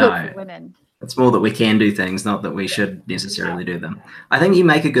for women. It's more that we can do things, not that we should necessarily do them. I think you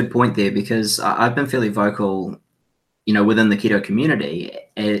make a good point there because I've been fairly vocal, within the keto community.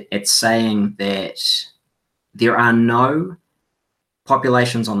 It's saying that there are no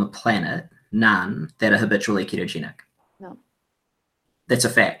populations on the planet, none, that are habitually ketogenic. No. That's a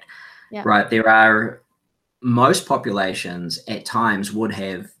fact, right? There are, most populations at times would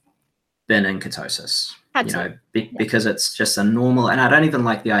have been in ketosis. Because it's just a normal, and I don't even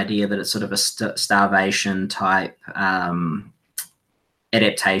like the idea that it's sort of a starvation type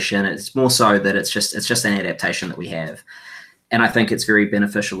adaptation. It's more so that it's just an adaptation that we have, and I think it's very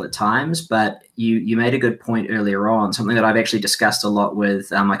beneficial at times. But you made a good point earlier on, something that I've actually discussed a lot with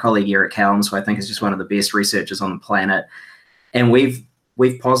my colleague Eric Helms, who I think is just one of the best researchers on the planet, and we've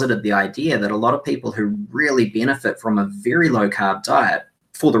posited the idea that a lot of people who really benefit from a very low carb diet,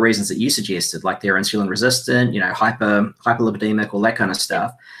 for the reasons that you suggested, like they're insulin resistant, hyperlipidemic, all that kind of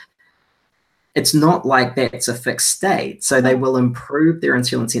stuff. It's not like that's a fixed state. So they will improve their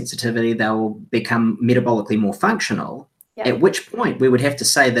insulin sensitivity. They will become metabolically more functional, at which point we would have to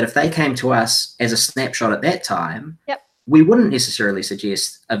say that if they came to us as a snapshot at that time, we wouldn't necessarily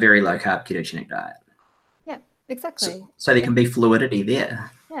suggest a very low carb ketogenic diet. Yeah, exactly. So there can be fluidity there.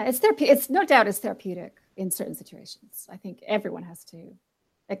 Yeah, it's no doubt it's therapeutic in certain situations. I think everyone has to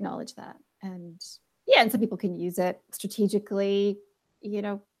acknowledge that. And some people can use it strategically,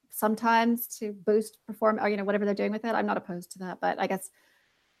 sometimes to boost perform, or whatever they're doing with it. I'm not opposed to that, but I guess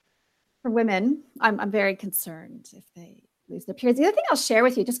For women, I'm very concerned if they lose their periods. The other thing I'll share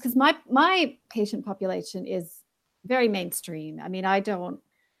with you, just because my patient population is very mainstream. I mean,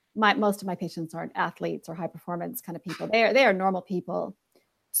 most of my patients aren't athletes or high performance kind of people. They are normal people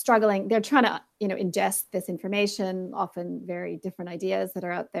struggling. They're trying to, ingest this information, often very different ideas that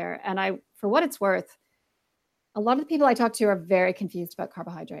are out there. And for what it's worth, a lot of the people I talk to are very confused about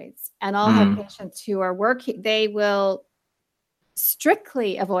carbohydrates. And I'll have patients who are working, they will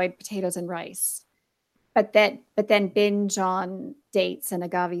strictly avoid potatoes and rice, but then binge on dates and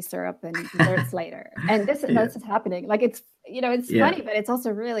agave syrup and desserts later. And this is happening. Like it's funny, but it's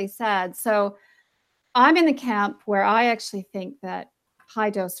also really sad. So I'm in the camp where I actually think that high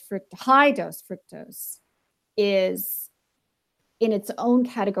dose fructose is in its own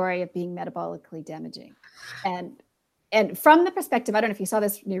category of being metabolically damaging. And from the perspective, I don't know if you saw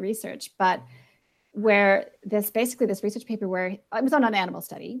this new research, but where this research paper where it was on an animal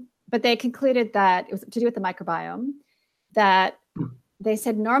study, but they concluded that it was to do with the microbiome, that they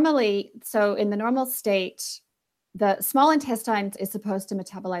said normally, so in the normal state, the small intestine is supposed to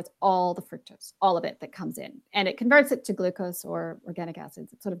metabolize all the fructose, all of it that comes in, and it converts it to glucose or organic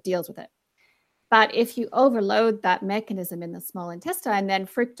acids. It sort of deals with it. But if you overload that mechanism in the small intestine, then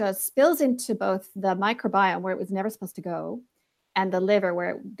fructose spills into both the microbiome where it was never supposed to go, and the liver,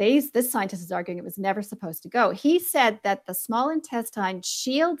 where this scientist is arguing it was never supposed to go. He said that the small intestine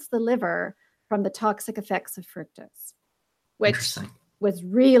shields the liver from the toxic effects of fructose, which was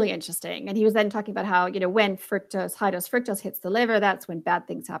really interesting. And he was then talking about how, when high dose fructose hits the liver, that's when bad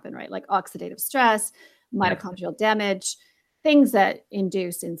things happen, right? Like oxidative stress, mitochondrial damage, things that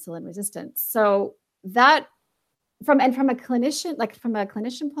induce insulin resistance. So that from a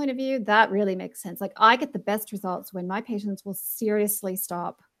clinician point of view, that really makes sense. Like I get the best results when my patients will seriously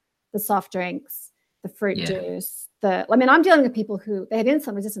stop the soft drinks, the fruit juice, I'm dealing with people who they have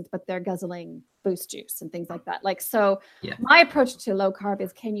insulin resistance, but they're guzzling Boost juice and things like that. My approach to low carb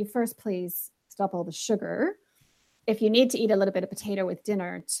is, can you first please stop all the sugar? If you need to eat a little bit of potato with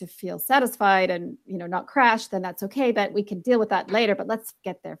dinner to feel satisfied and, not crash, then that's okay, but we can deal with that later, but let's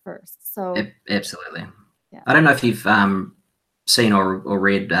get there first. So absolutely. Yeah. I don't know if you've seen or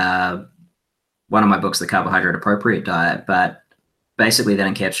read one of my books, The Carb-Appropriate Diet, but basically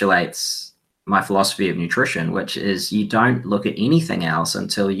that encapsulates my philosophy of nutrition, which is you don't look at anything else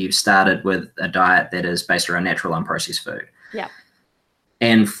until you've started with a diet that is based around natural unprocessed food. Yeah.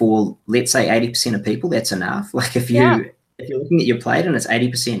 And for, let's say, 80% of people, that's enough. Like if you're looking at your plate and it's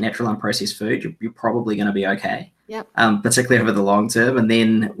 80% natural unprocessed food, you're probably going to be okay. Yep. Particularly over the long term. And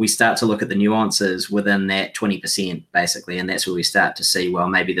then we start to look at the nuances within that 20%, basically. And that's where we start to see, well,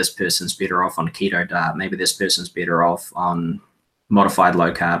 maybe this person's better off on a keto diet. Maybe this person's better off on modified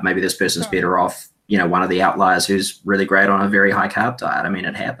low carb. Maybe this person's better off, one of the outliers who's really great on a very high carb diet. I mean,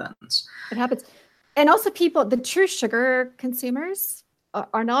 it happens. It happens. And also the true sugar consumers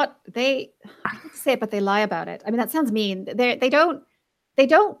are not, I hate to say it, but they lie about it. I mean, that sounds mean. They're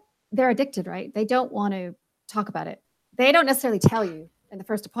addicted, right? They don't want to talk about it. They don't necessarily tell you in the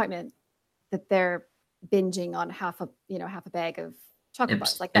first appointment that they're binging on half a bag of chocolate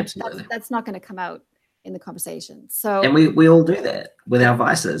bars. Like that's not going to come out in the conversation. So, and we all do that with our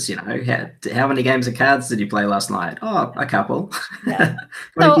vices. How many games of cards did you play last night? Oh, a couple. Yeah.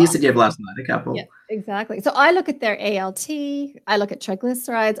 How many beers did you have last night? A couple. Yeah, exactly. So I look at their ALT. I look at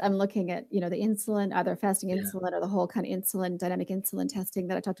triglycerides. I'm looking at the insulin, either fasting insulin or the whole kind of insulin, dynamic insulin testing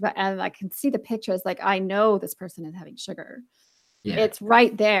that I talked about, and I can see the pictures. Like I know this person is having sugar. Yeah. It's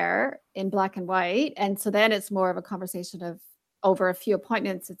right there in black and white, and so then it's more of a conversation of over a few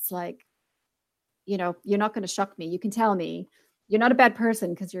appointments. It's like, you're not going to shock me. You can tell me you're not a bad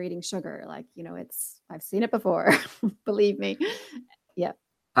person because you're eating sugar. Like, I've seen it before. Believe me. Yeah.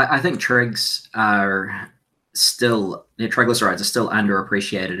 I think triglycerides are still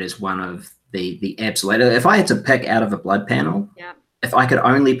underappreciated as one of the absolute. If I had to pick out of a blood panel, if I could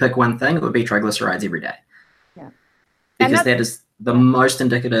only pick one thing, it would be triglycerides every day. Yeah. Because that is the most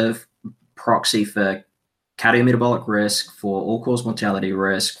indicative proxy for cardiometabolic risk, for all-cause mortality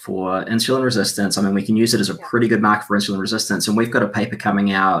risk, for insulin resistance. I mean, we can use it as a pretty good marker for insulin resistance. And we've got a paper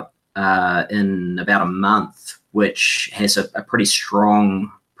coming out in about a month, which has presents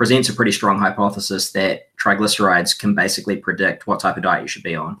a pretty strong hypothesis that triglycerides can basically predict what type of diet you should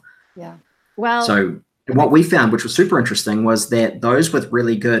be on. Yeah. Well, so what we found, which was super interesting, was that those with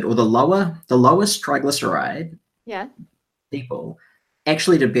really good, or the lowest triglyceride people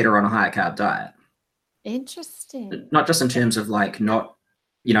actually did better on a higher carb diet. Interesting. Not just in terms of not,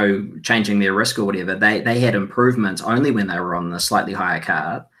 changing their risk or whatever. They had improvements only when they were on the slightly higher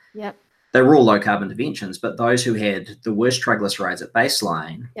carb. Yep. they were all low carb interventions, but those who had the worst triglycerides at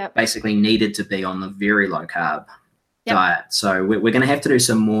baseline basically needed to be on the very low carb diet. So we're going to have to do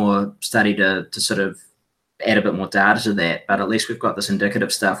some more study to sort of add a bit more data to that. But at least we've got this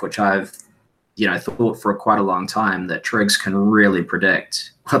indicative stuff, which I've, thought for quite a long time, that trigs can really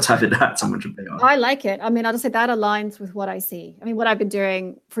predict what type of diet someone should be on. I like it. I mean, I'll just say that aligns with what I see. I mean, what I've been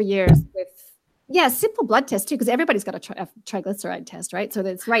doing for years with, simple blood tests too, because everybody's got a triglyceride test, right? So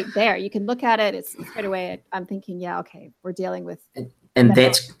it's right there. You can look at it. It's right away. I'm thinking, okay, we're dealing with. And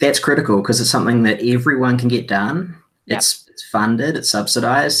that's critical, because it's something that everyone can get done. It's funded, it's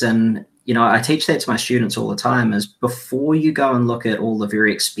subsidized. And, I teach that to my students all the time, is before you go and look at all the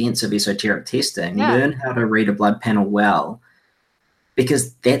very expensive esoteric testing, learn how to read a blood panel well,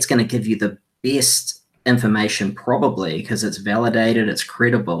 because that's going to give you the best information, probably, because it's validated, it's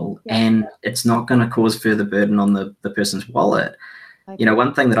credible, and it's not going to cause further burden on the person's wallet.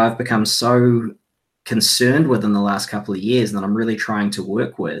 One thing that I've become so concerned with in the last couple of years, and that I'm really trying to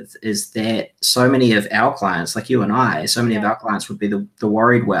work with, is that so many of our clients, like you and I, so many of our clients would be the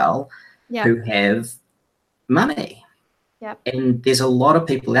worried well, who have money. And there's a lot of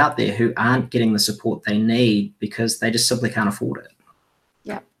people out there who aren't getting the support they need because they just simply can't afford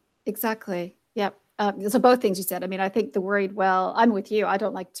it. Exactly. So both things you said. I mean, I think the worried well, I'm with you. I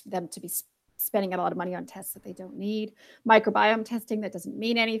don't like them to be spending a lot of money on tests that they don't need. Microbiome testing that doesn't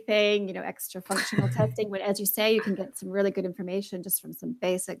mean anything, extra functional testing, when, as you say, you can get some really good information just from some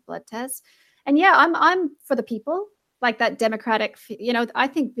basic blood tests. And I'm for the people, like that democratic, I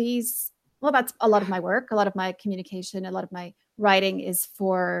think that's a lot of my work, a lot of my communication, a lot of my writing is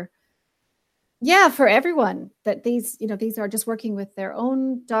for everyone, that these are just working with their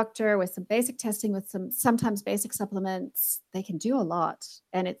own doctor, with some basic testing, with sometimes basic supplements. They can do a lot,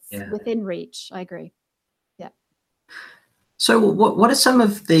 and it's within reach. I agree. So what are some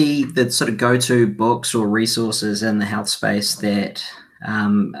of the sort of go-to books or resources in the health space that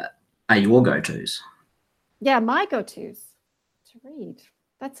are your go-tos? My go-tos to read.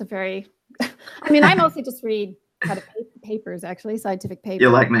 That's a very, I mean, I mostly just read kind of papers, actually, scientific papers. You're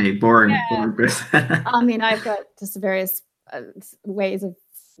like me, boring. I mean, I've got just various ways of,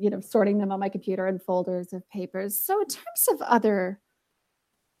 sorting them on my computer in folders of papers. So in terms of other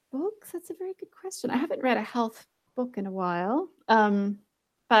books, that's a very good question. I haven't read a health book in a while,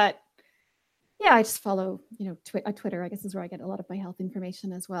 but I just follow, Twitter, I guess, is where I get a lot of my health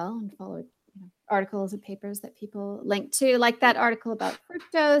information as well, and follow articles and papers that people link to, like that article about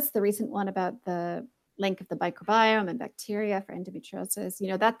fructose, the recent one about the link of the microbiome and bacteria for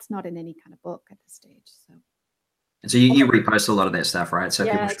endometriosis. That's not in any kind of book at this stage. So you repost a lot of that stuff, right? So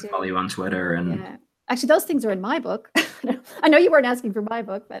people should follow you on Twitter. And actually, those things are in my book. I know you weren't asking for my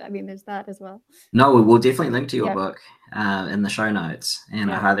book, but I mean, there's that as well. No, we'll definitely link to your book in the show notes, and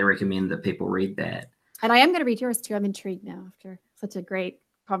I highly recommend that people read that. And I am going to read yours too. I'm intrigued now after such a great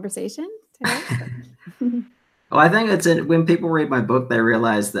conversation today. Well, I think it's when people read my book, they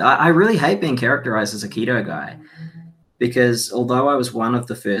realize that I really hate being characterized as a keto guy, because although I was one of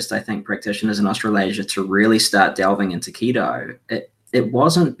the first, I think, practitioners in Australasia to really start delving into keto, it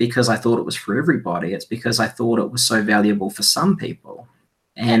wasn't because I thought it was for everybody. It's because I thought it was so valuable for some people.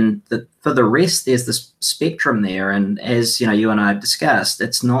 And for the rest, there's this spectrum there. And as you and I have discussed,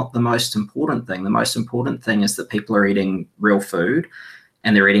 it's not the most important thing. The most important thing is that people are eating real food,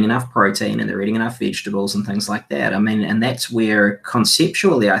 and they're eating enough protein, and they're eating enough vegetables and things like that. I mean, and that's where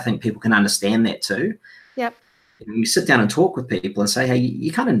conceptually I think people can understand that too. Yep. When you sit down and talk with people and say, hey,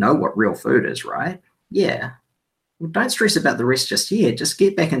 you kind of know what real food is, right? Yeah. Well, don't stress about the rest just yet. Just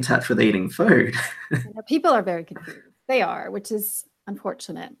get back in touch with eating food. People are very confused. They are, which is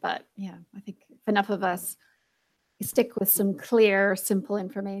unfortunate. But I think if enough of us stick with some clear, simple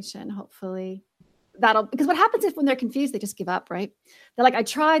information, hopefully because what happens if when they're confused, they just give up, right? They're like, I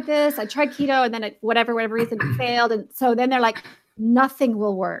tried keto, and then whatever reason it failed. And so then they're like, nothing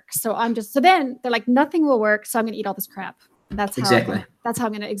will work. So then they're like, nothing will work. So I'm going to eat all this crap. And that's how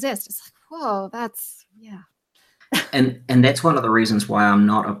I'm going to exist. It's like, whoa, that's, And that's one of the reasons why I'm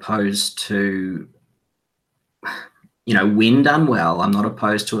not opposed to, when done well, I'm not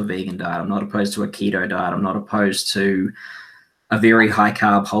opposed to a vegan diet. I'm not opposed to a keto diet. I'm not opposed to a very high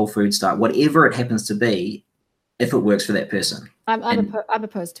carb whole foods diet, whatever it happens to be, if it works for that person. I'm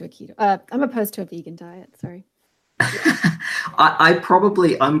opposed to a keto. I'm opposed to a vegan diet. Sorry. I'm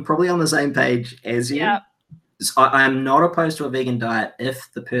probably on the same page as you. Yeah. I'm not opposed to a vegan diet if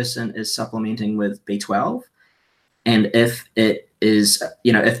the person is supplementing with B12, and if it is,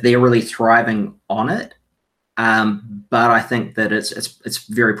 if they're really thriving on it. But I think that it's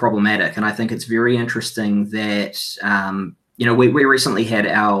very problematic, and I think it's very interesting that we recently had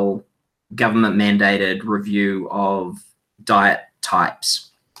our government mandated review of diet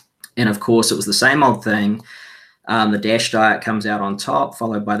types. And of course, it was the same old thing. The DASH diet comes out on top,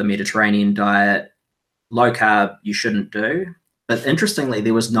 followed by the Mediterranean diet. Low carb, you shouldn't do. But interestingly,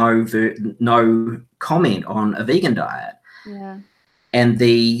 there was no comment on a vegan diet. Yeah. And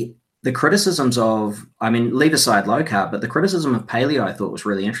the criticisms of, I mean, leave aside low carb, but the criticism of paleo I thought was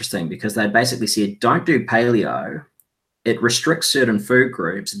really interesting, because they basically said, don't do paleo. It restricts certain food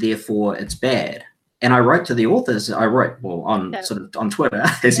groups, therefore it's bad. And I wrote to the authors, sort of on Twitter,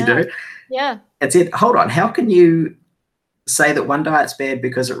 as you do. Yeah. And said, hold on, how can you say that one diet's bad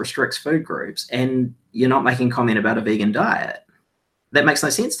because it restricts food groups and you're not making comment about a vegan diet? That makes no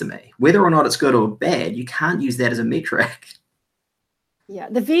sense to me. Whether or not it's good or bad, you can't use that as a metric. Yeah,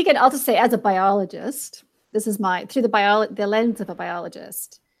 the vegan, I'll just say, as a biologist, this is through the lens of a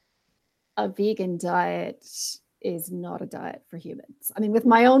biologist, a vegan diet is not a diet for humans. I mean, with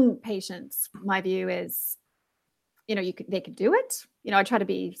my own patients, my view is, they could do it. I try to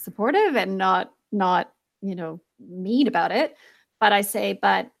be supportive and not mean about it. But I say,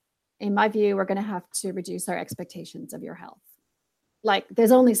 but in my view, we're going to have to reduce our expectations of your health. Like, you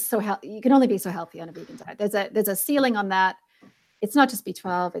can only be so healthy on a vegan diet. There's a ceiling on that. It's not just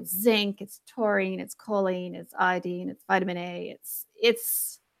B12, it's zinc, it's taurine, it's choline, it's iodine, it's vitamin A.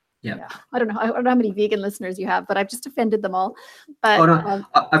 Yeah. I don't know how many vegan listeners you have, but I've just offended them all. But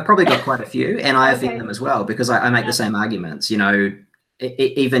I've probably got quite a few, and I offend them as well, because I make the same arguments. Even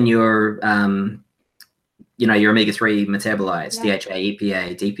your omega-3 metabolites, DHA,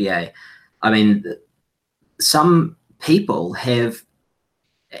 EPA, DPA. I mean, some people have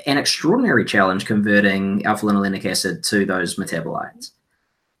an extraordinary challenge converting alpha-linolenic acid to those metabolites.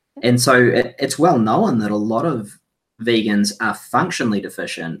 And so it's well known that a lot of vegans are functionally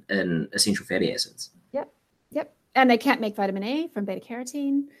deficient in essential fatty acids. Yep. And they can't make vitamin A from beta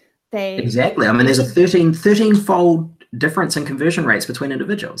carotene. Exactly. I mean, there's a 13-fold difference in conversion rates between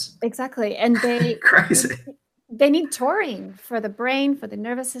individuals. Exactly. And they crazy. They need taurine for the brain, for the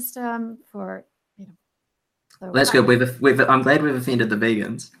nervous system, for So that's good. I'm glad we've offended the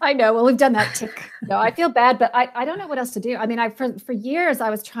vegans. I know. Well, we've done that tick. No, I feel bad, but I don't know what else to do. I mean, for years I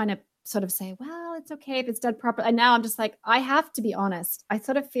was trying to sort of say, well, it's okay if it's done properly. And now I'm just like, I have to be honest. I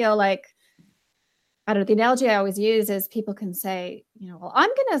sort of feel like, I don't know, the analogy I always use is people can say, well, I'm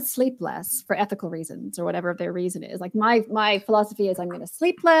going to sleep less for ethical reasons or whatever their reason is. Like my philosophy is I'm going to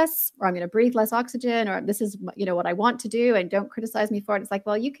sleep less, or I'm going to breathe less oxygen, or this is, what I want to do, and don't criticize me for it. It's like,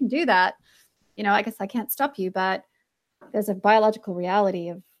 well, you can do that. I guess I can't stop you, but there's a biological reality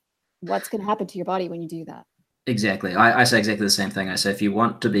of what's going to happen to your body when you do that. Exactly. I say exactly the same thing. I say, if you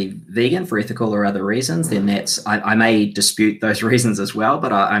want to be vegan for ethical or other reasons, then I may dispute those reasons as well,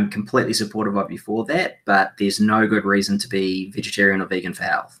 but I'm completely supportive of you for that. But there's no good reason to be vegetarian or vegan for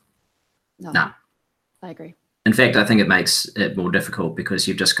health. No. I agree. In fact, I think it makes it more difficult, because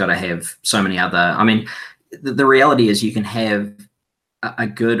you've just got to have so many other, I mean, the reality is you can have a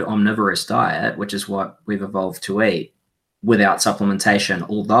good omnivorous diet, which is what we've evolved to eat, without supplementation,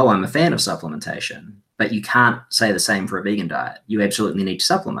 although I'm a fan of supplementation. But you can't say the same for a vegan diet. You absolutely need to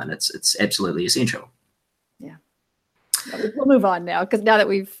supplement. It's absolutely essential. Yeah. We'll move on now, because now that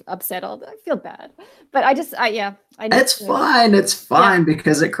we've upset all that, I feel bad. But It's fine. It's fine,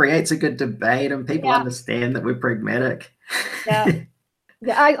 because it creates a good debate and people understand that we're pragmatic. Yeah.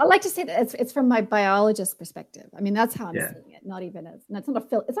 Yeah, I like to say that it's from my biologist perspective. I mean, that's how I'm seeing it. Not even it's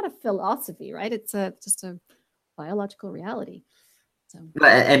not a philosophy, right? It's just a biological reality. So.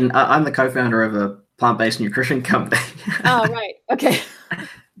 And I'm the co-founder of a plant-based nutrition company. Oh, right. Okay.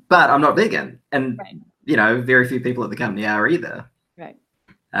 But I'm not vegan, and very few people at the company are either. Right.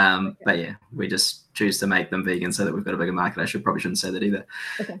 But yeah, we just choose to make them vegan so that we've got a bigger market. I probably shouldn't say that either.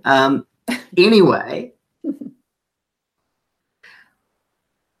 Okay. Anyway.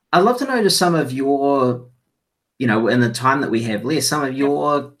 I'd love to know just some of your, in the time that we have left, some of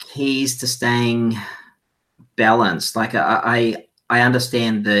your keys to staying balanced. Like I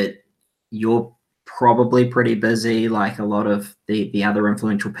understand that you're probably pretty busy, like a lot of the other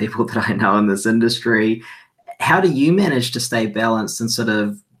influential people that I know in this industry. How do you manage to stay balanced and sort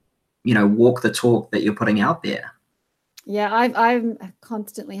of, walk the talk that you're putting out there? Yeah, I'm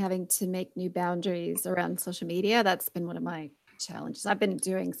constantly having to make new boundaries around social media. That's been one of my challenges. I've been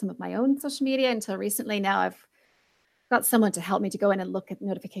doing some of my own social media until recently. Now I've got someone to help me to go in and look at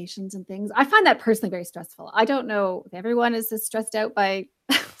notifications and things. I find that personally very stressful. I don't know if everyone is as stressed out by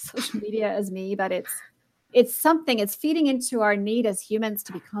social media as me, but it's something, it's feeding into our need as humans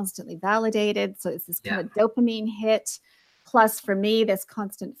to be constantly validated. So it's this kind of dopamine hit. Plus for me, this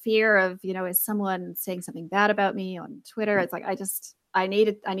constant fear of, is someone saying something bad about me on Twitter? It's like, I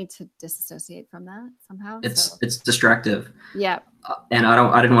need to disassociate from that somehow. It's destructive. Yeah. And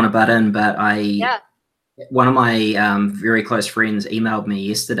I didn't want to butt in, but yeah. One of my very close friends emailed me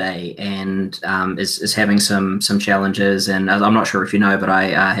yesterday and is having some challenges. And I'm not sure if you know, but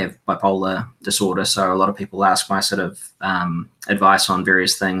I have bipolar disorder. So a lot of people ask my sort of advice on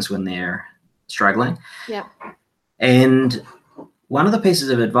various things when they're struggling. Yeah. And one of the pieces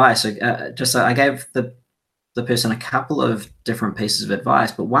of advice, I gave the person a couple of different pieces of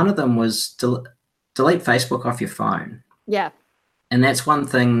advice, but one of them was delete Facebook off your phone. Yeah. And that's one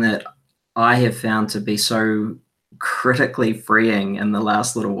thing that I have found to be so critically freeing in the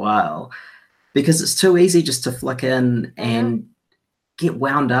last little while, because it's too easy just to flick in and get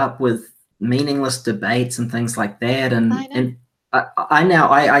wound up with meaningless debates and things like that. And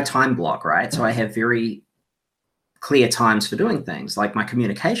I time block, right? So I have very clear times for doing things like my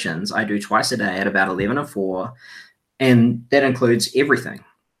communications. I do twice a day at about 11 or 4. And that includes everything.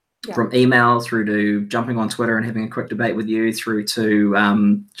 Yeah. From email through to jumping on Twitter and having a quick debate with you, through to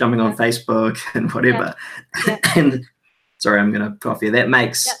jumping on Facebook and whatever. Yeah. And sorry, I'm going to cough you. That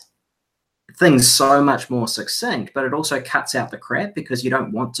makes things so much more succinct, but it also cuts out the crap, because you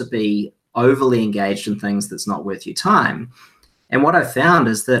don't want to be overly engaged in things that's not worth your time. And what I've found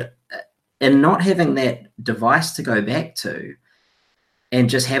is that in not having that device to go back to and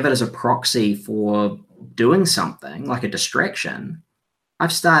just have it as a proxy for doing something like a distraction,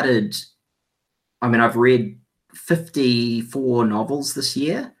 I've read 54 novels this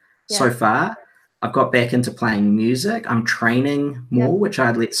year so far. I've got back into playing music. I'm training more, which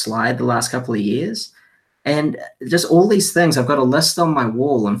I'd let slide the last couple of years. And just all these things, I've got a list on my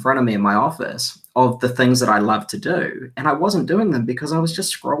wall in front of me in my office of the things that I love to do. And I wasn't doing them because I was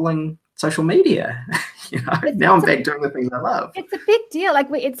just scrolling social media. Now I'm back doing the things I love. It's a big deal. Like,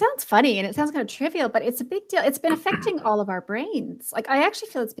 it sounds funny and it sounds kind of trivial, but it's a big deal. It's been affecting all of our brains. Like, I actually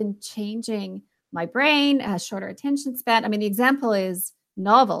feel it's been changing my brain. It has shorter attention span. I mean, the example is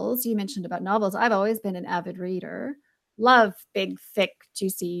novels. You mentioned about novels. I've always been an avid reader. Love big, thick,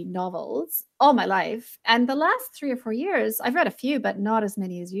 juicy novels all my life. And the last 3 or 4 years, I've read a few, but not as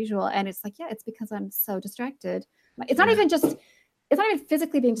many as usual. And it's like, it's because I'm so distracted. It's not even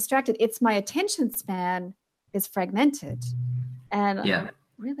physically being distracted. It's my attention span is fragmented. And I'm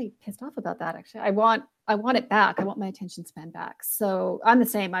really pissed off about that, actually. I want it back. I want my attention span back. So I'm the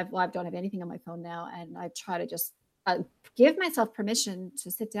same. I don't have anything on my phone now. And I try to just give myself permission to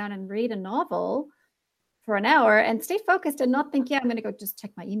sit down and read a novel for an hour and stay focused and not think, I'm going to go just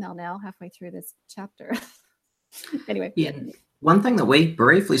check my email now halfway through this chapter. Anyway. Yeah. One thing that we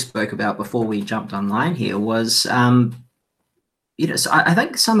briefly spoke about before we jumped online here was, so I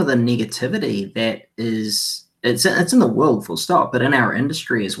think some of the negativity that it's in the world full stop, but in our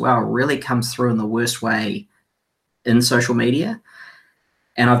industry as well, really comes through in the worst way in social media.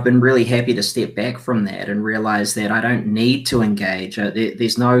 And I've been really happy to step back from that and realize that I don't need to engage.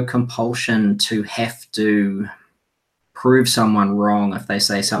 There's no compulsion to have to prove someone wrong if they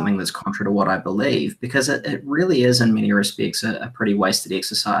say something that's contrary to what I believe, because it really is, in many respects, a pretty wasted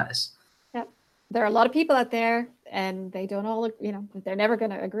exercise. Yep. There are a lot of people out there, and they don't all, they're never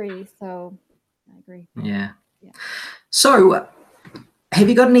going to agree. So I agree. Yeah. So have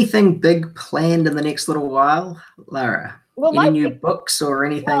you got anything big planned in the next little while, Lara? Well, any new books or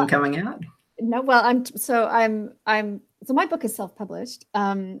anything coming out? No, well, so my book is self-published,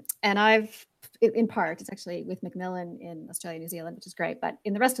 and in part, it's actually with Macmillan in Australia, New Zealand, which is great, but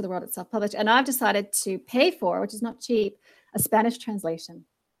in the rest of the world, it's self-published, and I've decided to pay for, which is not cheap, a Spanish translation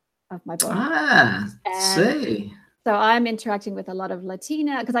of my book. See. So I'm interacting with a lot of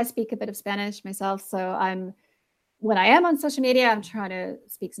Latina, because I speak a bit of Spanish myself, so when I am on social media, I'm trying to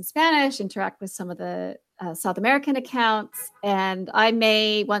speak some Spanish, interact with some of the South American accounts. And I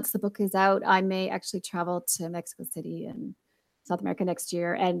may, once the book is out, I may actually travel to Mexico City and South America next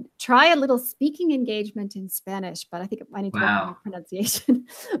year and try a little speaking engagement in Spanish. But I think I need to work on my pronunciation.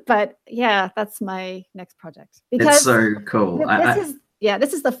 But yeah, that's my next project. Because it's so cool.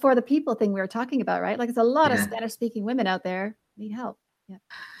 This is the for the people thing we were talking about, right? Like, there's a lot of Spanish speaking women out there who need help. Yeah.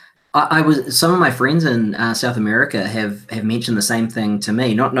 Some of my friends in South America have mentioned the same thing to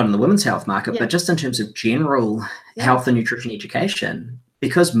me, not in the women's health market, but just in terms of general health and nutrition education,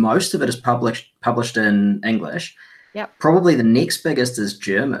 because most of it is published in English. Yep. Probably the next biggest is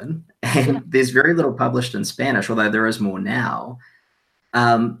German, and there's very little published in Spanish, although there is more now.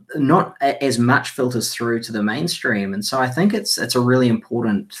 Not as much filters through to the mainstream, and so I think it's a really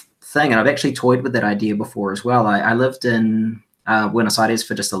important thing. And I've actually toyed with that idea before as well. I lived in Buenos Aires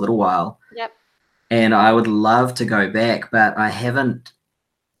for just a little while. Yep. And I would love to go back, but I haven't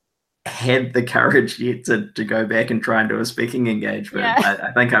had the courage yet to go back and try and do a speaking engagement. Yeah.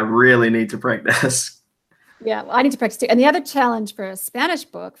 I think I really need to practice. Yeah, well, I need to practice too. And the other challenge for a Spanish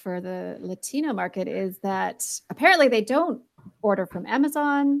book for the Latino market is that apparently they don't order from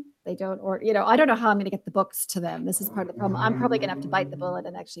Amazon. They don't order, I don't know how I'm going to get the books to them. This is part of the problem. I'm probably going to have to bite the bullet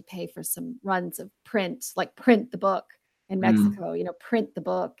and actually pay for some runs of print, like print the book in Mexico, print the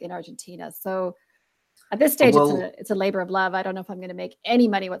book in Argentina. So at this stage, it's a labor of love. I don't know if I'm going to make any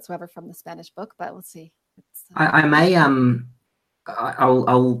money whatsoever from the Spanish book, but we'll see. I may, I'll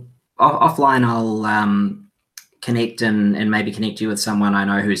offline, I'll connect and maybe connect you with someone I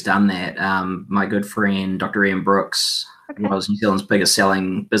know who's done that. My good friend, Dr. Ian Brooks, was New Zealand's biggest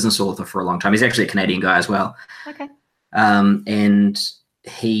selling business author for a long time. He's actually a Canadian guy as well. Okay. And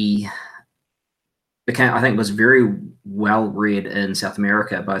he became, I think, was very well read in South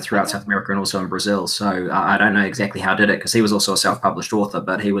America, both throughout South America and also in Brazil. So I don't know exactly how did it, because he was also a self-published author,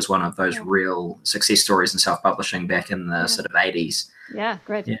 but he was one of those real success stories in self-publishing back in the sort of 80s. Yeah,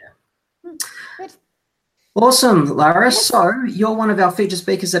 great. Yeah. Good. Awesome, Lara. So you're one of our featured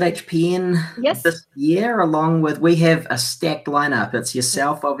speakers at HPN this year, along with, we have a stacked lineup. It's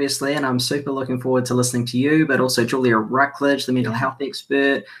yourself, obviously, and I'm super looking forward to listening to you, but also Julia Ruckledge, the mental health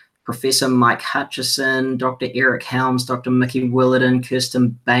expert, Professor Mike Hutchison, Dr. Eric Helms, Dr. Mickey Willardon,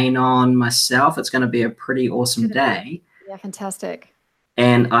 Kirsten Bainon, myself. It's going to be a pretty awesome day. Yeah, fantastic.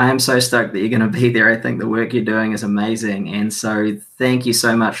 And I am so stoked that you're going to be there. I think the work you're doing is amazing. And so thank you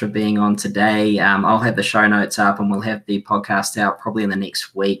so much for being on today. I'll have the show notes up and we'll have the podcast out probably in the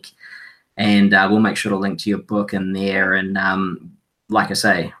next week. And we'll make sure to link to your book in there. And like I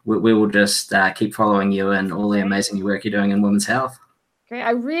say, we will just keep following you and all the amazing work you're doing in women's health. Great.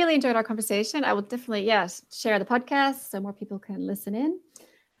 I really enjoyed our conversation. I will definitely, share the podcast so more people can listen in.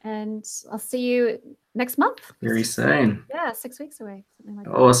 And I'll see you next month. Very soon. Yeah, 6 weeks away. Something like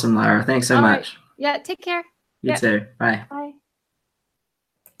that. Awesome, Lara. Thanks so much. Right. Yeah, take care. You too. Bye. Bye.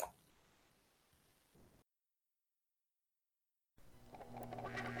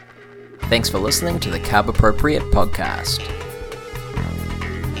 Thanks for listening to the Carb-Appropriate podcast.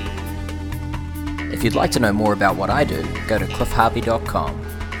 If you'd like to know more about what I do, go to cliffharvey.com.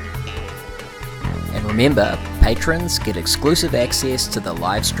 And remember, patrons get exclusive access to the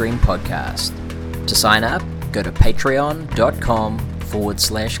live stream podcast. To sign up, go to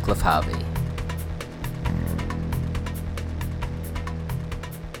patreon.com/Cliff Harvey.